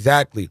delegating. Yeah,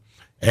 exactly.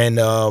 And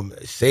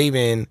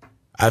Saban,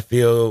 I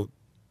feel,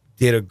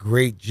 did a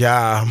great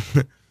job,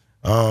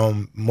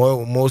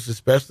 most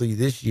especially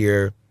this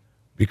year,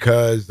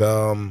 because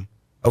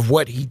of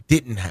what he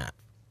didn't have.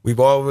 We've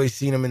always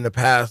seen him in the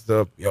past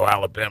of,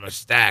 Alabama's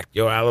stacked.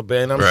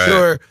 Alabama. And I'm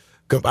sure,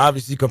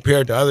 obviously,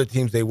 compared to other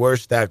teams, they were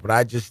stacked. But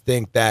I just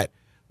think that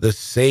the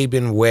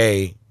Saban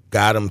way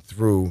got them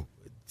through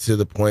to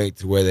the point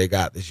to where they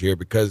got this year,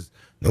 because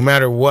no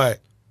matter what,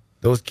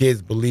 those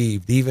kids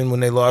believed. Even when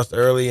they lost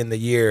early in the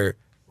year,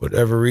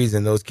 whatever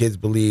reason, those kids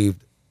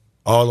believed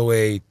all the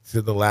way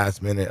to the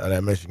last minute of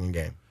that Michigan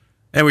game.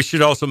 And we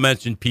should also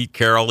mention Pete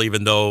Carroll,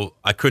 even though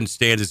I couldn't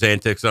stand his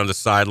antics on the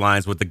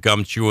sidelines with the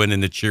gum chewing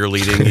and the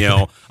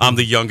cheerleading. I'm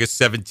the youngest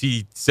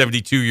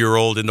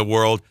 72-year-old in the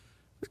world.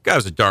 This guy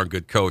was a darn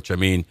good coach. I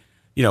mean,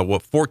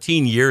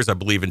 14 years, I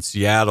believe, in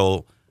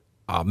Seattle.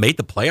 Made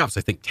the playoffs,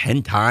 I think,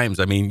 10 times.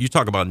 I mean, you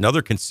talk about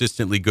another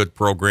consistently good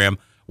program.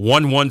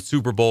 Won 1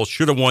 Super Bowl,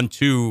 should have won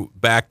 2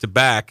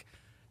 back-to-back.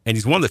 And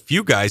he's one of the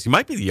few guys, he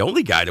might be the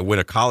only guy to win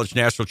a college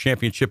national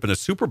championship and a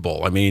Super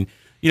Bowl. I mean,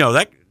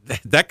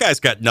 that guy's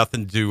got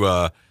nothing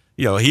to,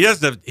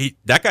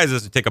 that guy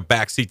doesn't take a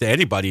backseat to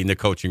anybody in the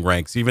coaching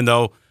ranks, even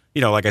though,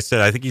 like I said,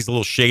 I think he's a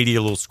little shady,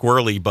 a little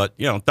squirrely, but,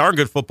 darn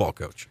good football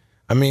coach.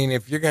 I mean,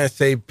 if you're going to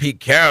say Pete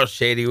Carroll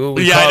shady, what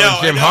we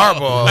call Jim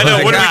Harbaugh? I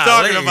know. What are we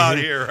talking about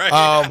here?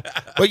 Right?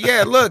 But,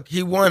 yeah, look,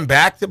 he won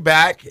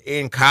back-to-back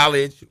in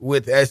college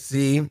with SC.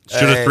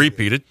 Should have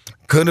three-peated.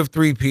 Could have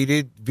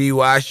three-peated.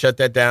 VY shut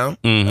that down.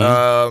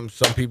 Mm-hmm.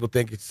 Some people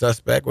think it's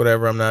suspect.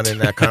 Whatever. I'm not in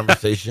that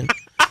conversation.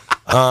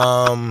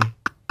 And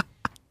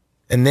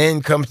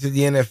then comes to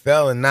the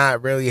NFL and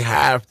not really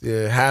have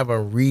to have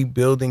a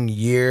rebuilding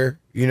year.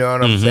 You know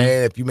what I'm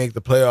saying? If you make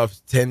the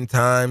playoffs 10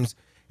 times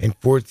in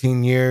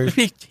 14 years.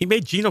 He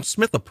made Geno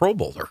Smith a Pro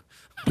Bowler.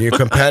 You're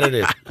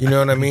competitive. You know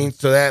what I mean?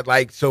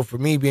 So for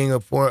me being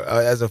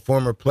as a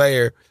former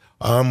player,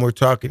 we're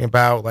talking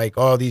about like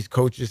all these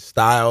coaches'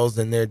 styles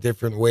and their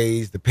different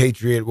ways, the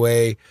Patriot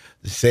way,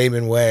 the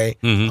Saban way.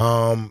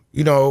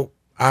 Mm-hmm.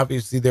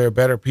 Obviously there are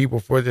better people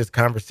for this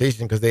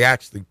conversation because they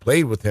actually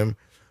played with him.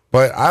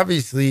 But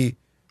obviously,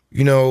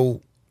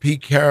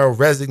 Pete Carroll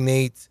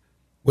resonates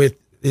with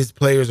his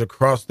players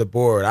across the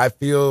board. I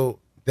feel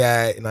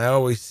that, and I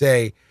always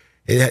say,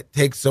 it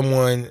takes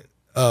someone,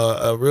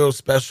 a real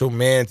special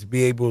man, to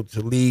be able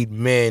to lead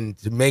men,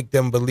 to make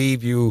them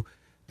believe you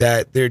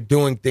that they're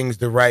doing things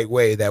the right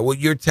way, that what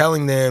you're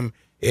telling them,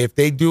 if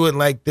they do it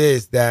like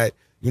this, that,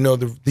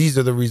 these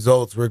are the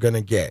results we're going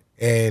to get.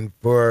 And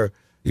for,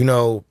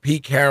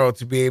 Pete Carroll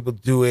to be able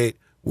to do it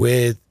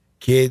with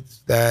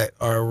kids that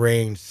are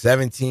range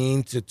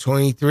 17 to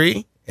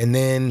 23, and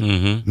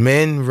then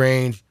men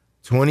range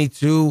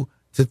 22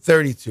 to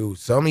 32,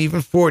 some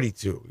even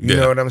 42. You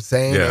know what I'm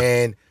saying? Yeah.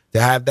 And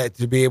to have that,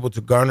 to be able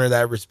to garner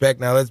that respect.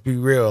 Now, let's be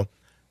real.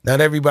 Not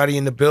everybody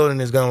in the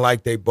building is going to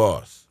like their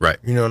boss. Right.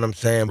 You know what I'm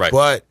saying? Right.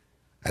 But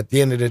at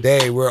the end of the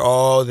day, we're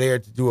all there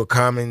to do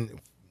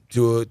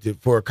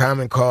for a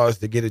common cause,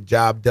 to get a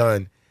job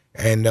done.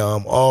 And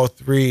all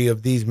three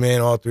of these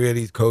men, all three of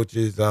these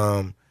coaches,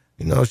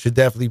 should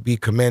definitely be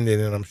commended.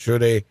 And I'm sure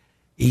they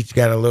each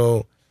got a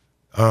little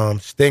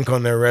stink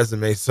on their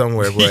resume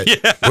somewhere, but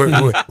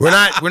we're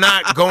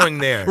not going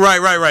there. Right.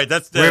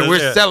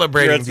 We're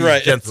celebrating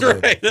these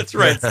gentlemen. That's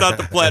right. It's not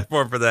the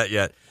platform for that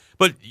yet.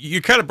 But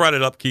you kind of brought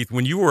it up, Keith,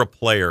 when you were a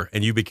player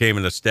and you became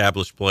an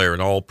established player,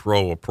 an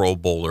all-pro, a Pro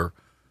Bowler.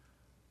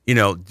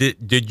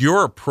 Did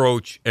your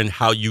approach and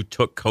how you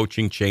took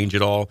coaching change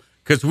at all?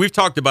 Because we've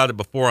talked about it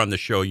before on the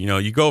show.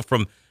 You go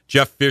from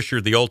Jeff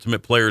Fisher, the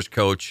ultimate players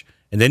coach,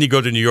 and then you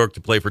go to New York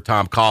to play for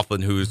Tom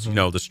Coughlin, who's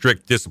the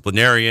strict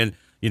disciplinarian.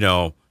 Get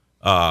to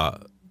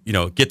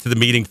the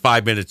meeting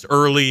 5 minutes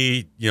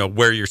early.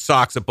 Wear your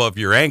socks above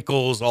your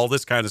ankles, all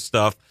this kind of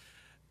stuff.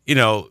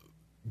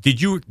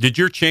 Did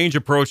your change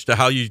approach to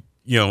how you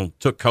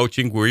took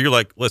coaching, where you're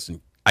like,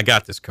 listen, I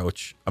got this,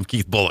 coach. I'm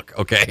Keith Bullock.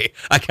 Okay,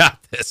 I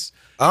got this.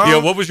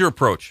 What was your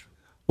approach?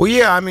 Well,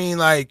 yeah, I mean,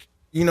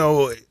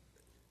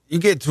 you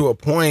get to a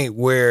point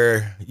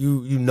where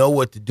you know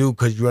what to do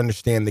because you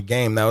understand the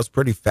game. That was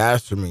pretty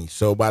fast for me.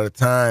 So by the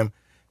time,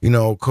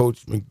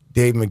 Coach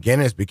Dave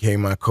McGinnis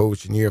became my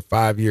coach in year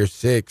 5, year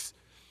 6,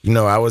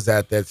 I was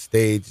at that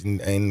stage,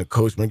 and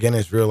Coach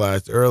McGinnis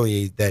realized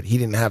early that he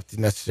didn't have to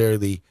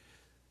necessarily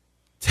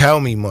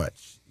tell me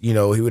much. He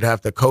would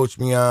have to coach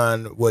me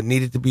on what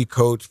needed to be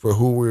coached for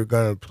who we were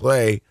going to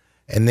play.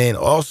 And then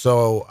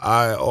also,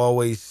 I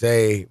always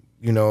say,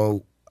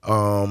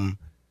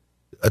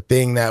 a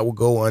thing that will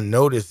go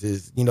unnoticed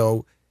is,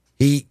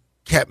 he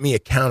kept me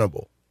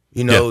accountable,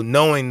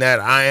 knowing that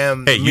I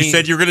am. Hey, you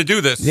said you were going to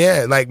do this.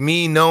 Yeah, like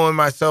me knowing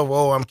myself,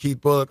 I'm Keith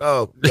Bullock.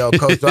 Oh,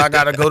 coach, do I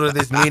got to go to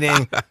this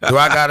meeting? Do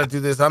I got to do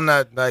this? I'm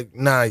not like,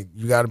 nah,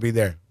 you got to be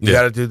there. You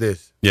got to do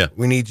this. Yeah.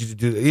 We need you to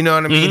do this. You know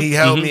what I mean? He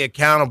held me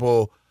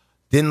accountable,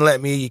 didn't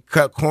let me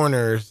cut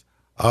corners.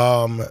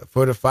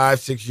 For the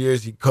 5-6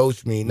 years he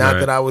coached me, not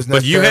that I was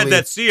necessarily. But you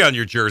had that C on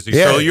your jersey,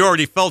 so you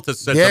already felt a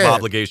sense of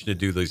obligation to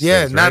do these things.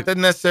 Yeah, not that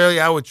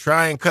necessarily I would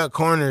try and cut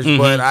corners,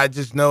 but I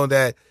just know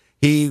that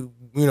he,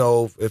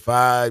 if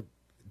I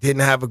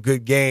didn't have a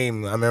good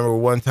game, I remember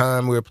one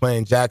time we were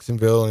playing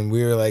Jacksonville and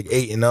we were like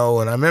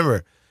 8-0, and I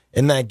remember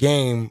in that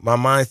game my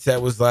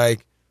mindset was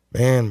like,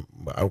 man,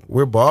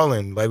 we're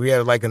balling. Like we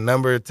had like a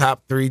number of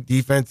top 3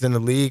 defense in the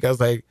league. I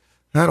was like,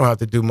 I don't have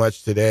to do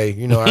much today.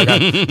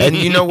 And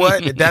you know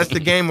what? That's the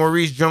game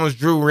Maurice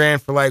Jones-Drew ran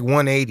for like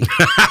 180.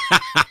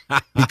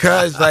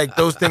 Because like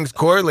those things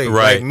correlate.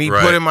 Right, like me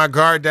putting my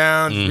guard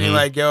down, being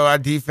like, yo, our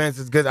defense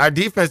is good. Our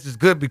defense is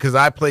good because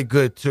I play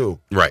good too.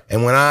 Right.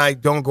 And when I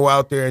don't go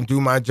out there and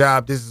do my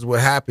job, this is what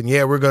happened.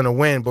 Yeah, we're going to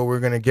win, but we're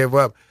going to give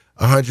up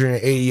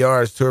 180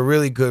 yards to a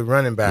really good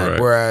running back. Right.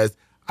 Whereas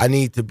I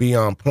need to be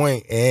on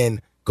point.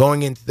 And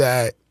going into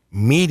that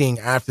meeting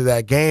after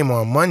that game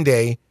on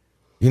Monday,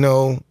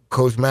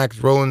 Coach Mack's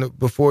rolling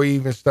before he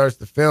even starts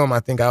the film. I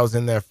think I was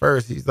in there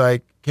first. He's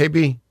like, KB,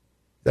 he's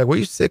like, were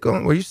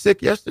you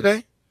sick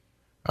yesterday?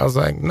 I was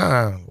like,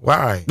 nah,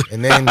 why?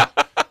 And then,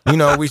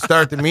 we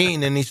start the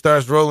meeting and he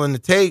starts rolling the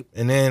tape.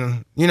 And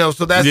then,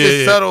 so that's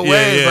his subtle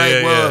way. It's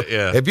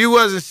like, if you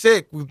wasn't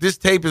sick, this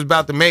tape is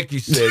about to make you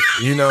sick,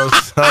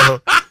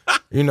 so,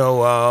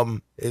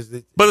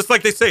 But it's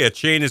like they say, a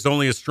chain is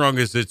only as strong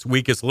as its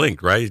weakest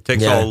link, right? It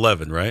takes all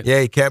 11, right? Yeah,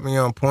 he kept me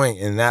on point,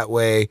 and that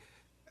way,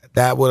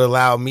 that would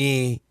allow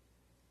me,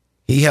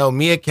 he held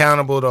me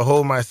accountable to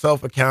hold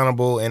myself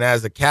accountable. And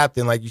as a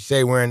captain, like you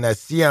say, wearing that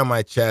C on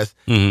my chest,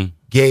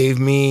 gave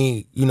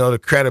me, the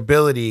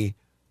credibility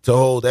to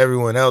hold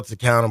everyone else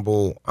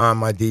accountable on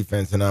my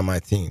defense and on my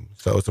team.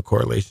 So it's a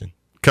correlation.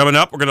 Coming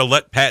up, we're going to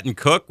let Patton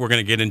cook. We're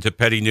going to get into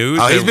petty news.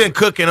 Oh, he's been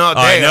cooking all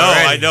day.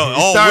 I know.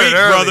 All week,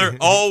 early. brother.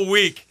 All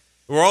week.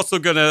 We're also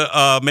going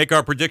to make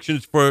our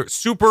predictions for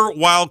Super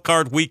Wild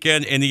Card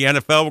Weekend in the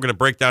NFL. We're going to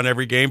break down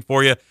every game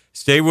for you.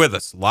 Stay with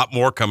us. A lot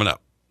more coming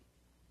up.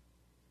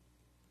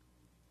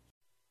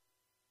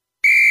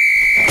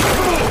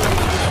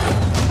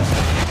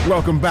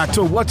 Welcome back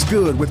to What's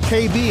Good with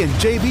KB and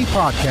JB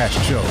podcast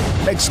show,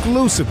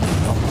 exclusively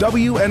on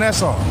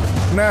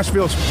WNSR,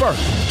 Nashville's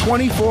first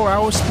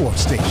 24-hour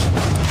sports station.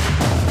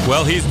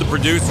 Well, he's the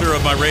producer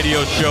of my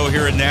radio show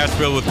here in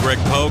Nashville with Greg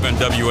Pogue on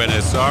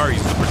WNSR.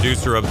 He's the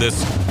producer of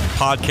this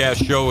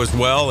podcast show as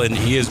well, and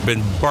he has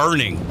been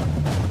burning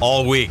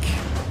all week.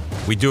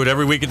 We do it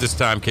every week at this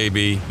time,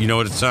 KB. You know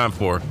what it's time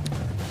for.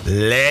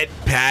 Let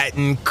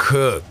Patton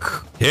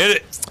cook. Hit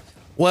it.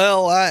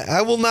 Well,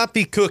 I will not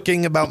be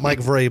cooking about Mike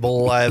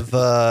Vrabel. I've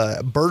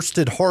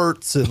bursted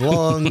hearts and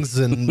lungs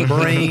and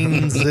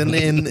brains and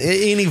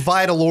any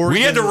vital organ.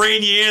 We had to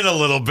rein you in a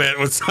little bit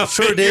with some.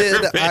 Sure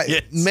did.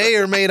 I may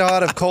or may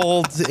not have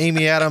called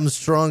Amy Adams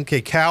Strunk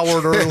a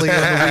coward earlier in the week.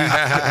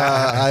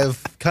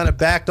 I've kind of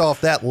backed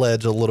off that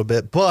ledge a little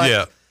bit, but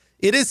yeah.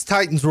 It is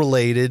Titans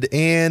related,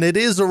 and it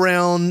is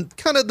around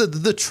kind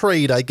of the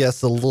trade, I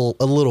guess, a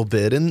little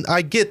bit. And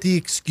I get the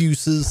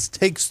excuses.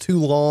 Takes too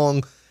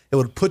long. It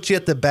would put you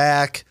at the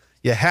back.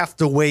 You have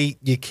to wait.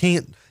 You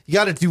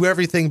got to do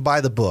everything by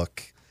the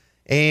book.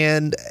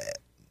 And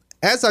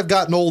as I've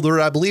gotten older,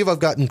 I believe I've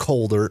gotten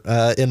colder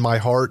in my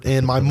heart,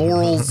 and my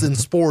morals in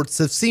sports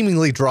have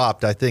seemingly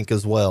dropped, I think,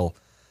 as well.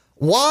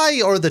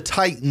 Why are the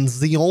Titans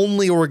the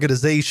only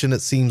organization,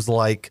 it seems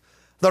like,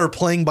 that are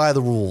playing by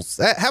the rules?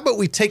 How about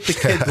we take the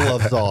kid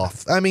gloves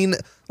off? I mean,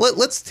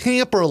 let's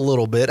tamper a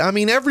little bit. I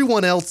mean,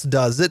 everyone else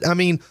does it. I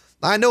mean,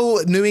 I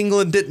know New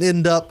England didn't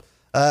end up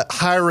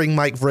hiring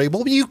Mike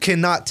Vrabel. You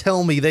cannot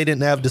tell me they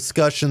didn't have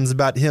discussions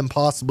about him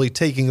possibly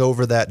taking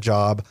over that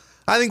job.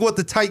 I think what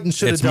the Titans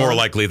should have done. It's more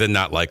likely than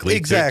not likely,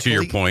 exactly.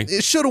 To your point.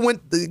 It should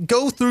have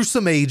go through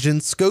some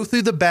agents, go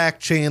through the back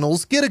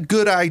channels, get a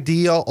good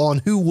idea on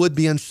who would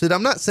be interested.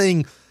 I'm not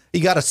saying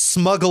you got to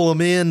smuggle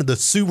them in the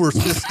sewer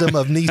system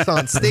of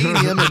Nissan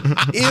Stadium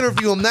and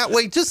interview them that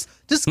way. Just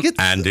get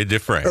Andy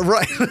Dufresne.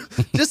 Right.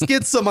 Just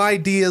get some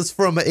ideas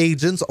from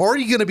agents. Are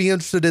you going to be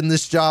interested in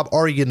this job?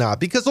 Are you not?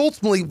 Because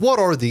ultimately, what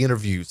are the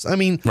interviews? I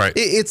mean, right.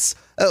 It's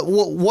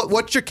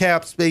what's your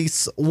cap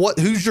space?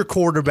 Who's your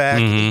quarterback?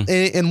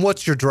 And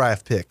what's your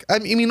draft pick? I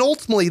mean,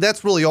 ultimately,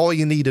 that's really all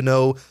you need to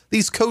know.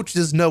 These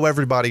coaches know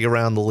everybody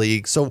around the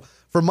league. So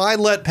for my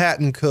let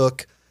Patton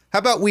cook, how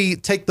about we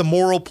take the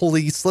moral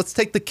police? Let's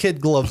take the kid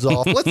gloves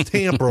off. Let's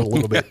tamper a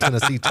little bit,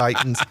 Tennessee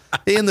Titans,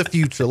 in the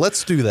future.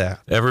 Let's do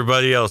that.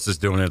 Everybody else is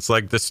doing it. It's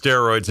like the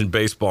steroids in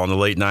baseball in the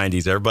late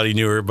 90s. Everybody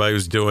knew everybody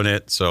was doing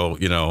it. So,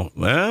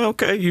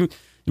 okay, you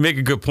make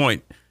a good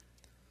point.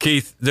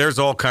 Keith, there's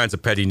all kinds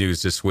of petty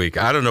news this week.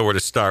 I don't know where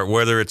to start,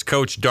 whether it's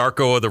Coach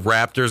Darko of the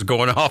Raptors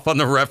going off on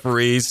the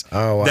referees.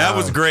 Oh, wow. That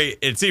was great.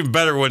 It's even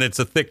better when it's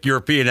a thick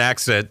European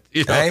accent.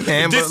 Hey,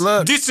 man, but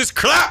look. This is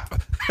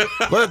clap.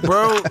 Look,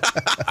 bro,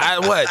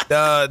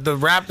 the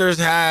Raptors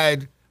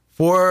had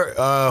four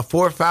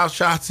foul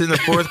shots in the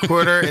fourth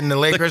quarter, and the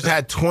Lakers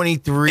had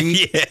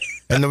 23. Yeah.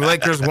 And the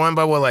Lakers won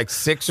by, like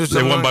 6 or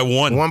something? They won by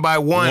one. Won by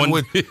one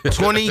with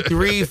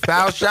 23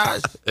 foul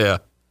shots? Yeah.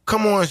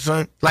 Come on,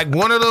 son. Like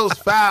one of those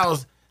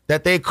fouls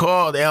that they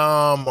called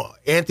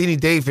Anthony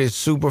Davis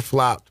super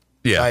flopped.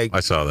 Yeah, like,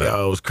 I saw that.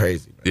 It was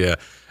crazy. Man. Yeah.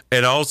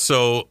 And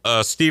also,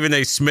 Stephen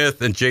A.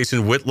 Smith and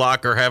Jason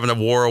Whitlock are having a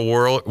war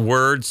of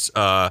words.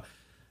 So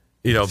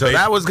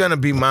that was going to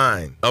be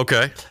mine.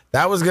 Okay.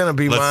 That was going to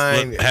be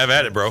mine. Have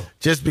at it, bro.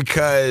 Just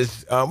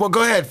because,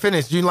 go ahead,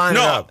 finish. You line it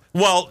up.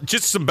 Well,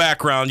 just some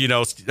background.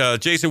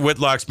 Jason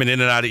Whitlock's been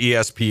in and out of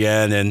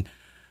ESPN, and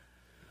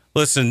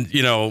listen,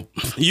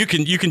 you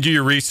can do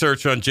your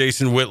research on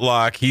Jason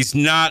Whitlock. He's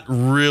not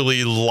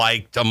really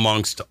liked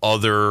amongst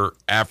other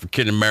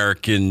African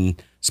American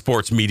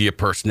sports media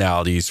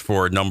personalities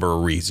for a number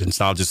of reasons.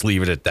 I'll just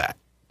leave it at that.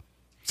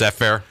 Is that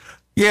fair?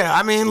 Yeah,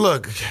 I mean,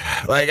 look,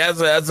 like as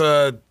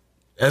a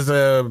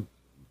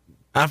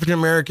African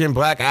American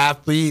black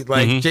athlete,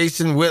 like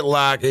Jason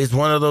Whitlock is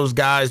one of those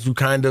guys who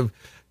kind of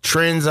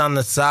trends on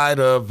the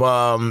side of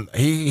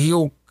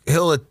he'll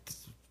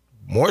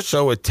more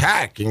so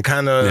attack and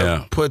kind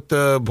of put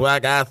the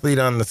black athlete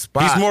on the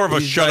spot. He's more of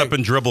a shut up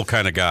and dribble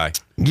kind of guy.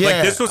 Yeah,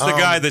 like this was the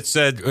guy that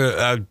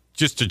said,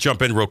 just to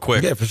jump in real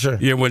quick. Yeah, for sure.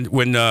 Yeah,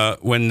 when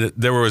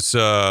there was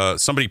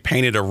somebody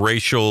painted a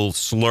racial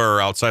slur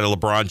outside of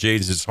LeBron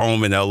James'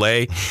 home in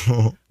L.A.,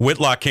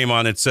 Whitlock came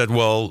on and said,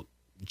 well,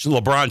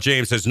 LeBron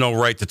James has no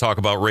right to talk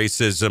about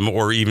racism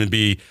or even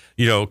be,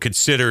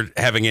 considered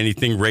having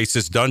anything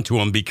racist done to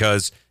him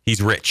because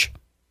he's rich.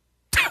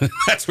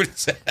 That's what he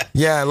said.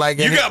 Yeah, like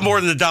you got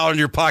more than $1 in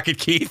your pocket,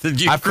 Keith. Did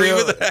you agree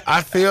with that?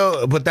 I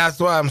feel, but that's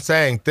what I'm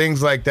saying.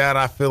 Things like that,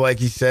 I feel like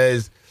he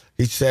says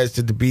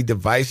to be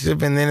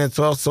divisive, and then it's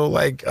also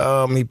like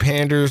he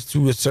panders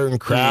to a certain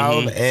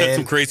crowd and said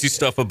some crazy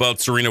stuff about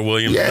Serena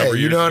Williams. Yeah,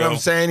 you know what I'm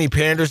saying? He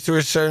panders to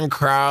a certain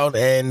crowd,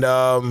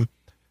 and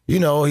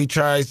he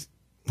tries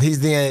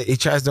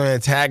to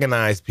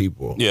antagonize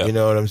people. Yeah, you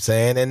know what I'm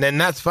saying? And then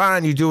that's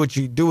fine. You do what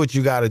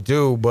you got to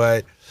do,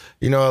 but.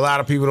 A lot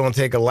of people don't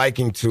take a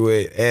liking to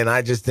it, and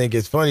I just think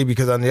it's funny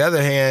because, on the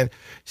other hand,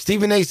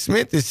 Stephen A.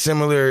 Smith is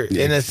similar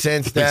in a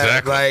sense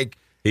that, like,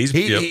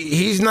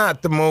 he's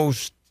not the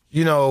most,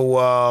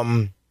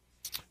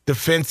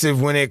 defensive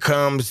when it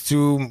comes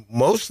to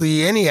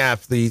mostly any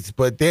athletes,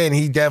 but then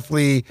he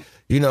definitely,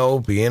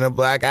 being a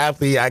black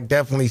athlete, I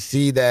definitely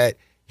see that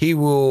he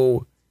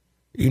will,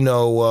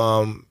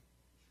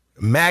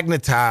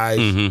 magnetize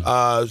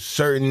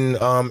certain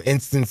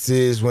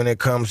instances when it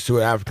comes to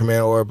an African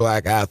American or a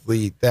black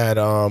athlete that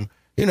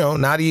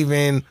not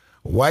even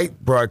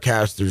white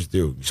broadcasters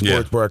do,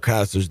 sports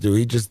broadcasters do.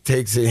 He just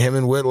takes it, him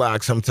and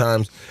Whitlock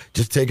sometimes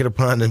just take it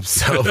upon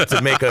himself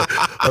to make a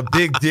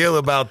big deal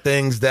about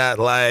things that,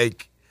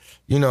 like,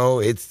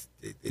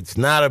 it's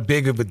not a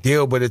big of a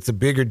deal, but it's a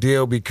bigger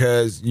deal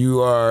because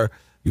you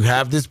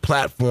have this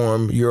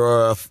platform.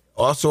 You're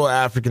also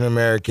African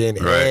American,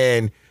 right,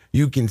 and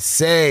you can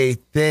say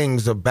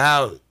things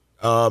about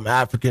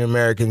African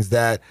Americans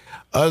that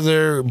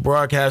other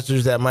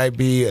broadcasters that might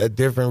be a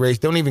different race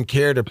don't even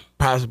care to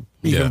possibly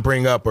even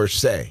bring up or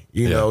say.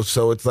 You know,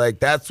 so it's like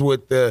that's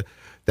what a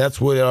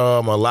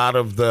lot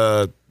of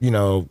the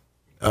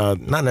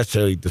not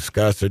necessarily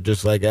discuss or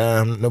just like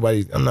I'm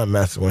not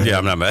messing with him. Yeah,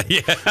 I'm not messing.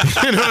 Yeah,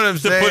 you know what I'm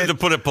saying. To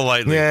put it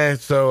politely. Yeah,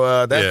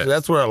 so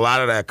that's where a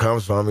lot of that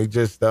comes from. He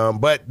just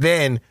but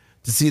then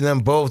to see them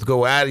both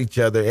go at each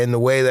other in the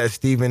way that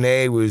Stephen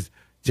A. was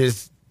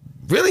just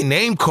really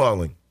name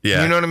calling.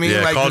 Yeah, you know what I mean.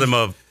 Yeah, like called him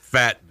a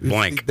fat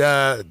blank.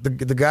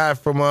 The guy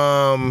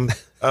from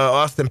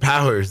Austin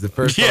Powers, the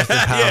first Austin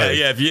Powers.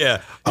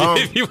 Yeah.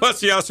 If you watch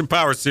the Austin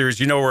Powers series,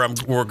 you know where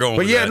we're going.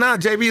 But with that.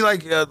 JB,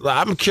 like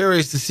I'm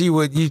curious to see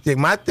what you think.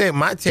 My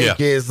take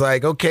is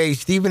like, okay,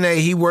 Stephen A.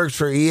 he works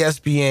for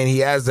ESPN. He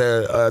has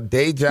a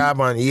day job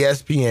on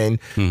ESPN,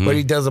 but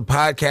he does a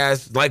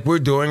podcast like we're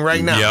doing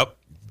right now. Yep,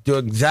 do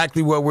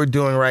exactly what we're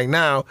doing right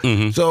now.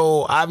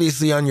 So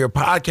obviously on your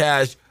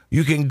podcast,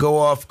 you can go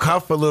off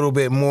cuff a little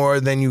bit more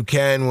than you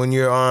can when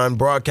you're on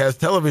broadcast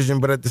television,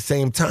 but at the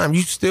same time,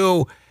 you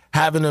still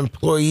have an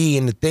employee,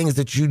 and the things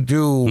that you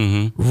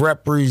do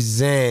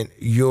represent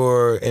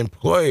your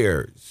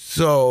employer.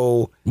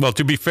 So, well,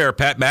 to be fair,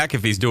 Pat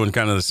McAfee's doing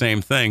kind of the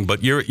same thing,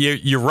 but you're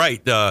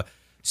right.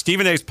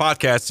 Stephen A's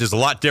podcast is a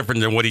lot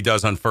different than what he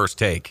does on First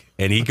Take,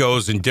 and he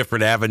goes in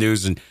different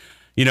avenues, and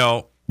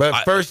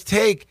But First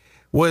Take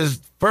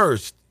was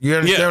first. You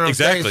understand what I'm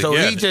saying? So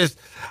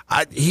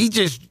he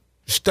just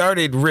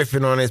started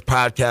riffing on his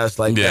podcast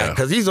like that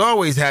because he's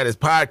always had his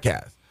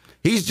podcast.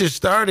 He's just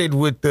started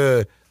with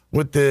the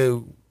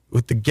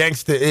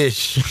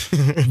gangsta-ish.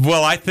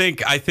 Well, I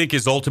think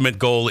his ultimate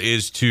goal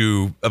is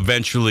to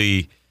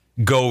eventually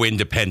go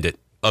independent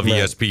of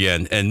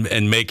ESPN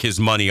and make his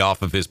money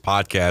off of his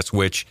podcast,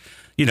 which,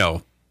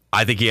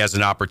 I think he has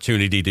an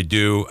opportunity to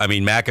do. I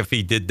mean,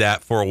 McAfee did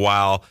that for a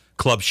while.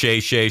 Club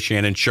Shay Shay,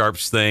 Shannon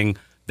Sharp's thing,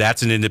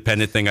 that's an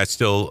independent thing. I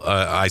still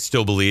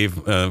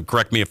believe.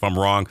 Correct me if I'm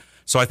wrong.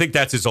 So I think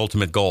that's his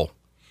ultimate goal.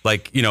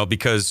 Like,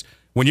 because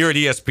when you're at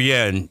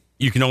ESPN,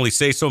 you can only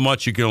say so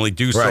much, you can only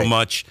do so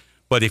much.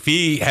 But if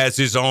he has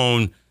his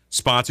own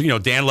sponsor,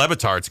 Dan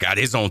Levitard's got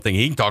his own thing.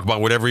 He can talk about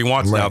whatever he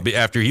wants now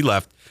after he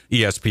left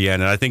ESPN.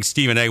 And I think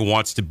Stephen A.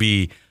 wants to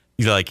be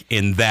like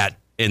in that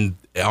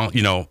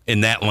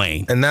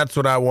lane. And that's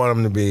what I want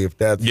him to be, if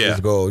that's his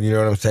goal. You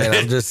know what I'm saying?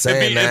 I'm just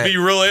saying it'd be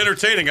real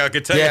entertaining, I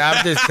could tell you. Yeah,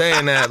 I'm just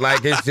saying that.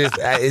 Like,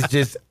 it's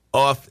just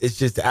off. It's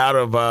just out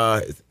of.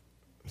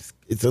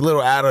 It's a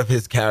little out of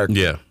his character.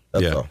 Yeah,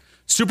 that's all.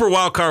 Super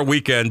Wild Card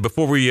Weekend.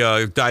 Before we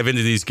dive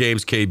into these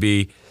games,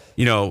 KB,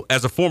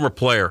 as a former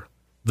player,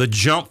 the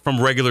jump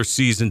from regular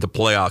season to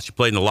playoffs, you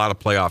played in a lot of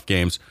playoff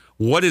games.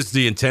 What is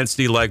the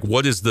intensity like?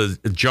 What is the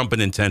jump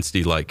in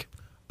intensity like?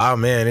 Oh,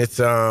 man, it's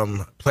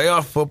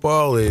playoff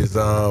football is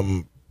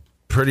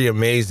pretty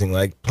amazing.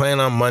 Like, playing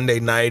on Monday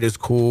night is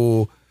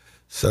cool.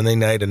 Sunday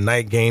night, a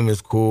night game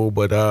is cool.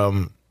 But,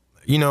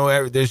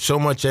 there's so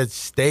much at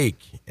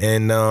stake.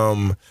 And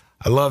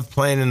I love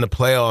playing in the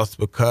playoffs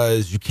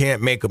because you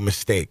can't make a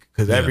mistake,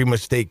 because every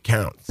mistake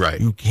counts. Right.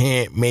 You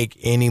can't make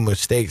any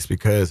mistakes,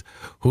 because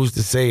who's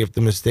to say if the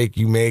mistake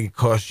you made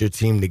cost your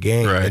team the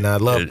game? Right. And I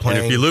love playing.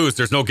 And if you lose,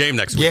 there's no game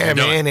next week. Yeah,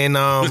 man. And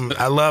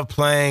I love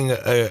playing,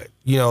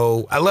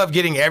 I love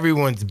getting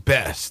everyone's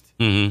best.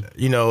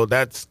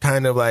 That's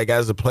kind of like,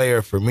 as a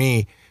player for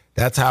me,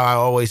 that's how I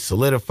always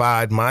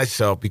solidified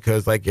myself,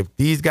 because, like, if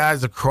these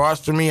guys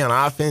across from me on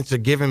offense are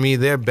giving me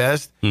their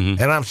best and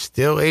I'm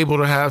still able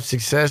to have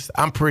success,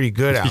 I'm pretty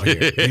good out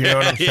here. You know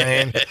what I'm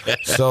saying?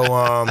 So,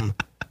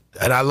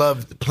 and I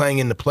love playing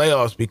in the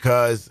playoffs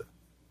because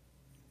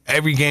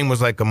every game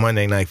was like a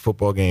Monday Night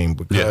Football game,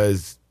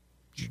 because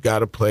you got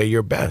to play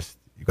your best.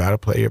 You got to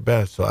play your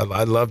best. So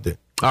I loved it.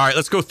 All right,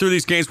 let's go through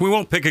these games. We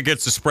won't pick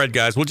against the spread,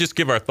 guys. We'll just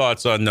give our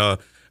thoughts on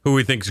who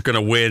we think is going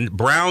to win.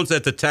 Browns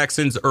at the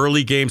Texans,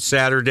 early game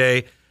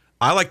Saturday.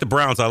 I like the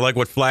Browns. I like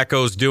what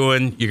Flacco's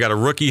doing. You got a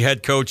rookie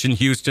head coach in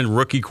Houston,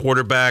 rookie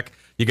quarterback.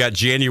 You got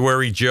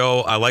January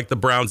Joe. I like the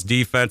Browns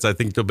defense. I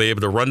think they'll be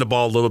able to run the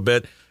ball a little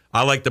bit.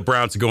 I like the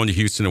Browns to go into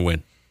Houston and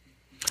win.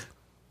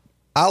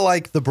 I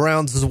like the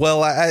Browns as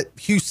well.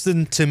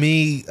 Houston, to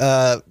me,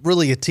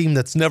 really a team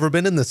that's never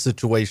been in this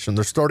situation.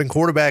 Their starting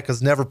quarterback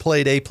has never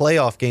played a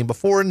playoff game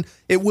before, and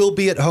it will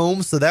be at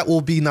home, so that will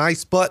be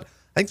nice. But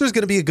I think there's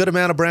going to be a good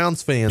amount of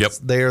Browns fans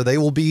there. They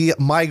will be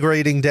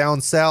migrating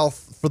down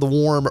south for the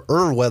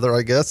warmer weather,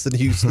 I guess, in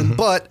Houston.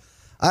 But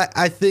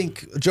I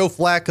think Joe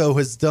Flacco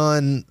has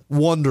done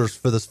wonders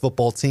for this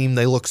football team.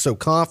 They look so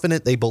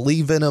confident. They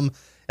believe in him.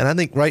 And I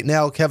think right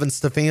now, Kevin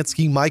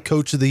Stefanski, my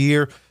coach of the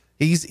year,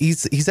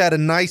 he's had a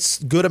nice,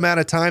 good amount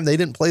of time. They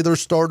didn't play their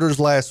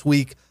starters last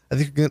week. I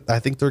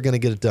think they're going to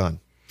get it done.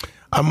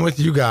 I'm with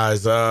you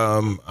guys.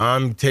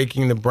 I'm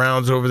taking the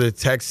Browns over the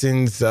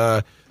Texans.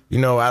 I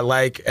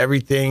like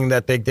everything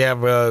that they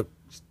have a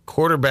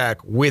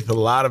quarterback with a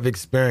lot of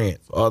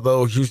experience.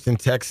 Although Houston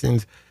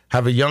Texans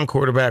have a young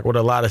quarterback with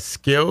a lot of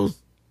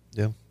skills,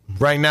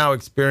 right now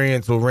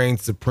experience will reign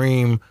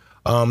supreme.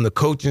 The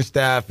coaching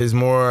staff is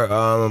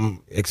more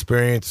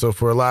experienced. So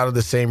for a lot of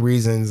the same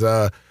reasons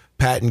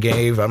Patton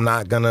gave, I'm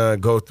not going to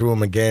go through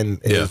them again.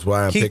 Is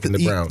why I'm picking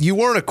the Browns. You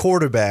weren't a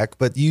quarterback,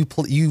 but you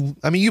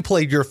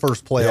played your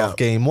first playoff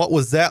game. What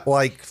was that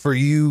like for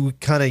you,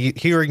 kind of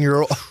hearing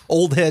your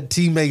old head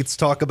teammates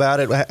talk about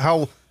it?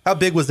 How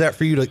big was that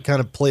for you to kind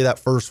of play that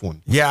first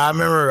one? Yeah, I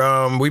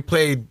remember we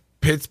played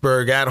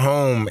Pittsburgh at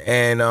home,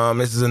 and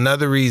this is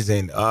another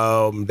reason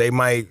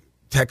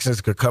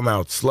Texans could come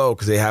out slow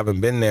because they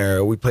haven't been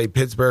there. We played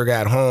Pittsburgh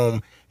at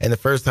home, and the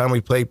first time we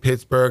played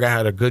Pittsburgh, I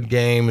had a good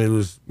game. It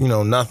was,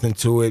 nothing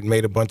to it.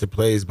 Made a bunch of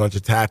plays, bunch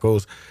of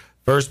tackles.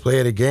 First play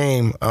of the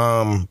game,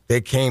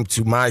 they came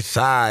to my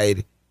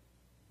side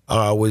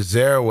with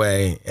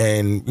Zaraway,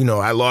 and,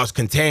 I lost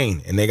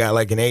contain, and they got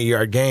like an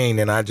 8-yard gain,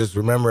 and I just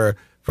remember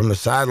from the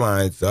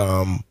sidelines,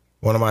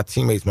 one of my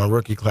teammates, my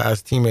rookie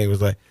class teammate,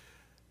 was like,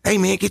 "Hey,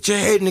 man, get your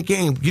head in the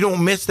game. You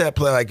don't miss that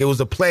play." Like, it was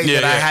a play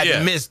that I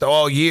hadn't missed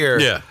all year.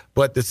 Yeah.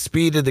 But the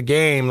speed of the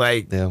game,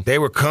 they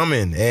were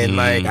coming.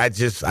 And, I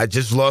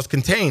just lost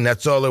contain.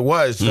 That's all it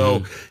was.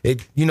 So,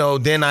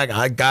 then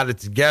I got it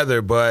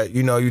together. But,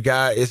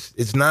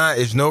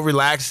 it's no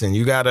relaxing.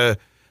 You got to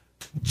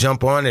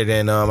jump on it.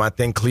 And I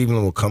think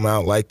Cleveland will come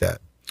out like that.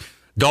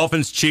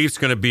 Dolphins Chiefs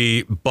going to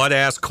be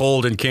butt-ass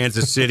cold in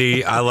Kansas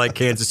City. I like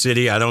Kansas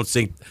City. I don't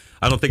think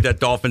that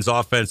Dolphins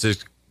offense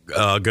is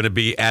going to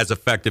be as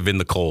effective in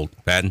the cold.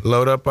 Patton?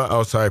 Load up.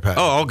 Sorry, Patton.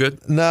 Oh, all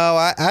good. No,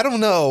 I don't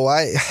know.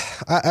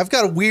 I've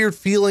got a weird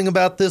feeling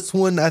about this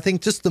one. I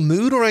think just the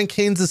mood around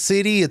Kansas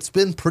City, it's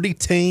been pretty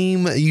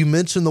tame. You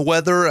mentioned the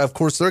weather. Of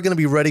course, they're going to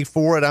be ready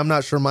for it. I'm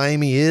not sure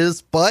Miami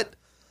is, but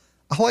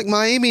I like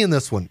Miami in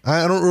this one.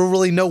 I don't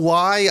really know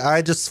why.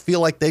 I just feel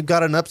like they've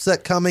got an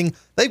upset coming.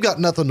 They've got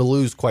nothing to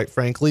lose, quite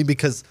frankly,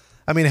 because,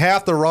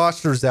 half the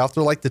roster's out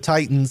there like the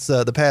Titans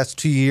the past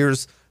 2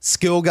 years.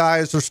 Skill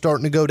guys are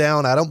starting to go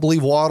down. I don't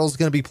believe Waddle's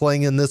going to be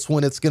playing in this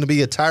one. It's going to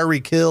be a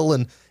Tyreek Hill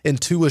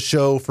and Tua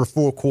show for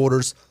 4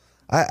 quarters.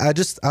 I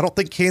don't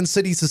think Kansas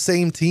City's the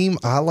same team.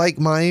 I like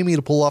Miami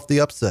to pull off the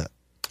upset.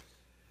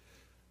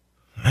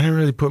 I didn't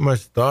really put much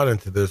thought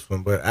into this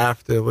one, but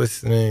after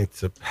listening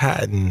to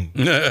Patton,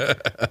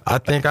 I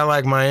think I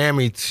like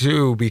Miami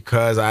too,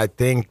 because I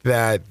think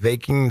that they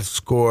can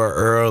score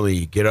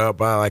early, get up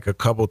by like a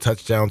couple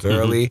touchdowns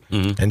early,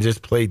 and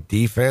just play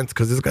defense,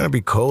 because it's going to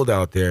be cold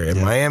out there. And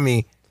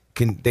Miami,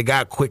 they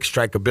got quick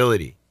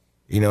strikeability.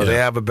 They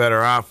have a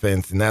better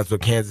offense, and that's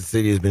what Kansas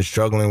City has been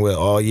struggling with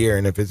all year.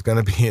 And if it's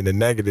going to be in the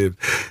negative,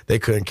 they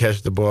couldn't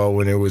catch the ball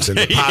when it was in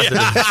the positive.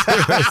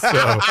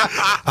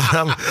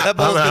 That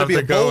ball's going to be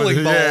a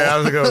bowling ball. Yeah,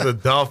 I'm going to go with the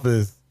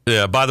Dolphins.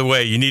 Yeah, by the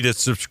way, you need a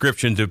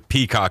subscription to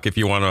Peacock if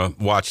you want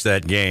to watch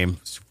that game,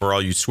 for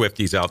all you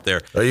Swifties out there.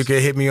 Or you can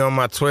hit me on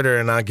my Twitter,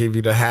 and I'll give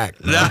you the hack.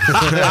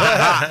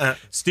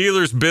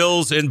 Steelers,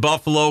 Bills in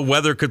Buffalo.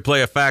 Weather could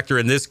play a factor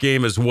in this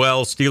game as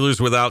well. Steelers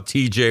without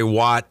T.J.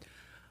 Watt.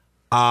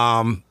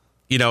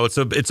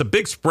 It's a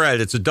big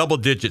spread. It's a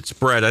double-digit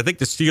spread. I think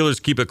the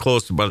Steelers keep it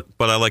close, but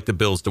I like the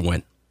Bills to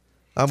win.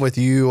 I'm with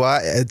you.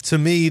 To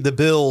me, the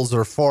Bills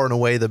are far and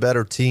away the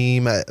better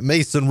team.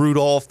 Mason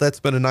Rudolph, that's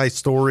been a nice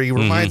story.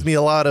 Reminds me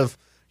a lot of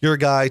your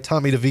guy,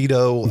 Tommy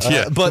DeVito.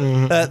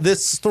 But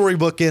this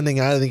storybook ending,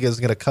 I think, is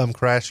going to come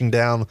crashing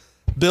down.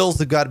 Bills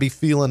have got to be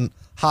feeling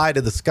high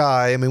to the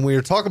sky. We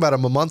were talking about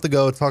him a month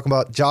ago, talking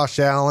about Josh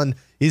Allen.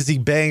 Is he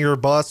bang or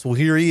bust? Well,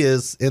 here he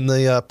is in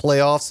the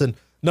playoffs, and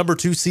number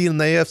 2 seed in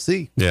the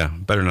AFC. Yeah,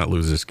 better not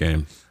lose this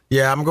game.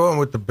 Yeah, I'm going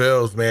with the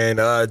Bills, man,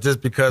 just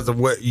because of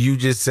what you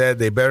just said.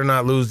 They better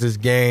not lose this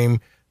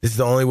game. This is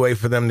the only way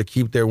for them to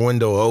keep their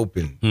window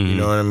open. You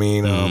know what I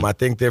mean? I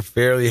think they're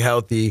fairly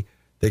healthy.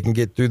 They can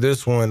get through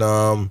this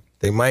one.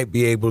 They might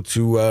be able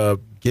to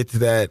get to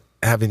that,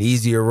 have an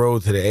easier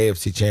road to the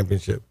AFC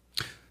Championship.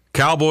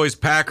 Cowboys,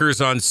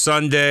 Packers on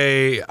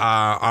Sunday.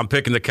 I'm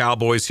picking the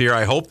Cowboys here.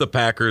 I hope the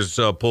Packers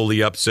pull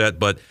the upset,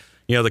 but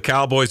the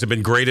Cowboys have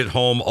been great at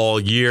home all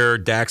year.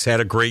 Dak's had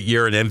a great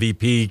year, an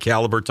MVP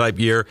caliber type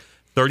year.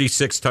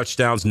 36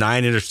 touchdowns,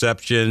 9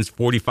 interceptions,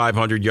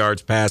 4,500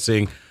 yards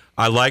passing.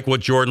 I like what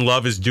Jordan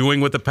Love is doing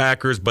with the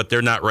Packers, but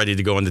they're not ready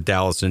to go into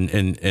Dallas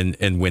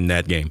and win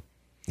that game.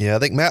 Yeah, I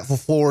think Matt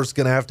LaFleur is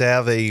going to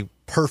have a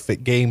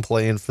perfect game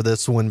plan for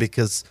this one,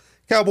 because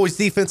Cowboys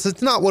defense,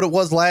 it's not what it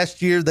was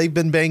last year. They've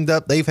been banged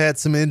up. They've had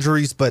some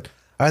injuries, but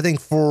I think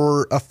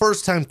for a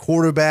first-time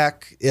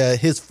quarterback,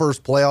 his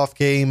first playoff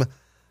game,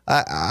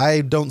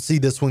 I don't see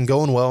this one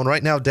going well. And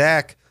right now,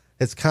 Dak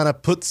has kind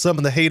of put some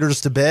of the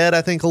haters to bed,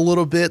 I think, a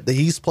little bit.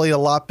 He's played a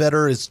lot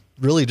better. Is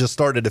really just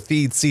started to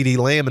feed CeeDee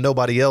Lamb and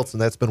nobody else,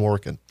 and that's been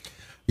working.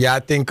 Yeah, I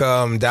think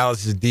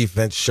Dallas's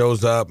defense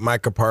shows up.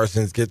 Micah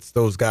Parsons gets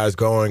those guys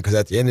going because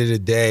at the end of the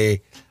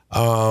day,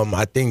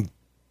 I think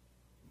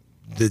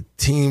the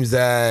teams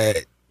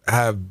that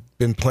have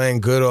been playing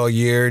good all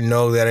year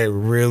know that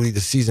the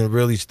season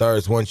really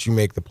starts once you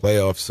make the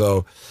playoffs.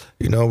 So,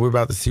 we're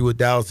about to see what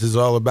Dallas is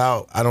all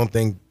about. I don't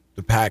think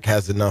the Pack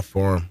has enough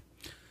for them.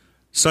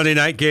 Sunday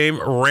night game,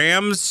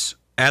 Rams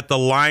at the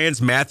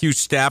Lions. Matthew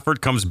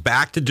Stafford comes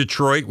back to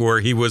Detroit, where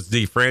he was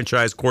the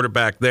franchise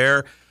quarterback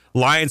there.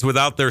 Lions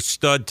without their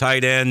stud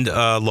tight end,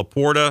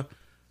 Laporta.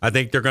 I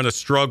think they're going to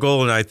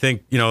struggle, and I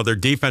think, their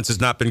defense has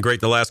not been great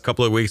the last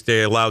couple of weeks.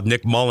 They allowed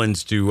Nick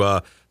Mullins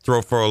to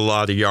throw for a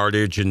lot of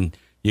yardage, and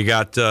you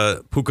got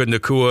Puka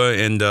Nacua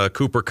and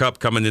Cooper Kupp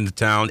coming into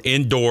town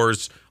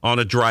indoors on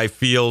a dry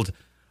field.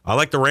 I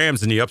like the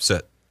Rams in the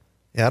upset.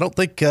 Yeah, I don't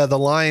think the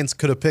Lions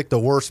could have picked a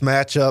worse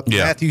matchup.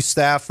 Yeah. Matthew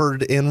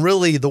Stafford, and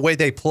really the way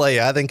they play,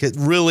 I think it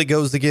really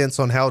goes against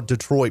on how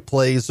Detroit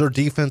plays. Their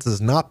defense has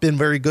not been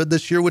very good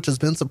this year, which has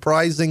been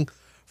surprising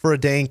for a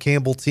Dan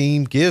Campbell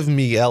team. Give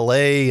me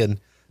L.A., and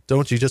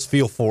don't you just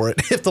feel for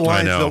it if the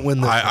Lions don't win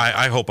this?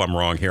 I hope I'm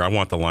wrong here. I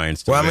want the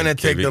Lions to win. Well, I'm going to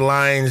take the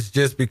Lions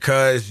just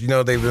because,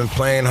 they've been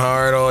playing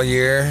hard all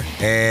year,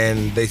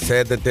 and they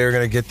said that they were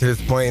going to get to this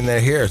point, and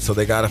they're here, so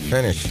they got to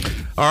finish.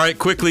 All right,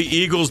 quickly,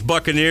 Eagles,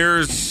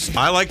 Buccaneers.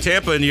 I like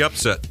Tampa in the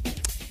upset.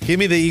 Give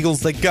me the Eagles.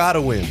 They got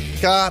to win.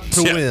 Got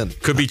to win.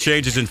 Could be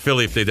changes in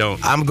Philly if they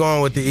don't. I'm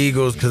going with the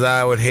Eagles because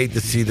I would hate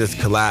to see this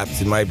collapse.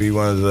 It might be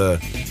one of the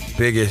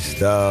biggest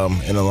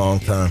in a long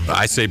time.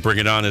 I say bring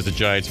it on as a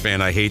Giants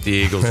fan. I hate the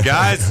Eagles.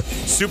 Guys,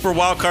 Super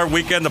Wildcard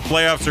Weekend. The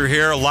playoffs are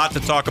here. A lot to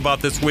talk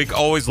about this week.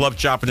 Always love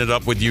chopping it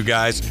up with you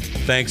guys.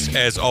 Thanks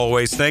as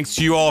always. Thanks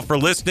to you all for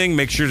listening.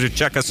 Make sure to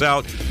check us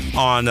out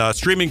on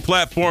streaming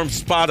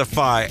platforms,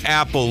 Spotify,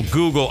 Apple,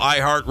 Google,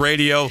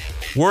 iHeartRadio.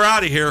 We're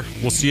out of here.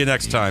 We'll see you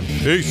next time.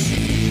 Peace.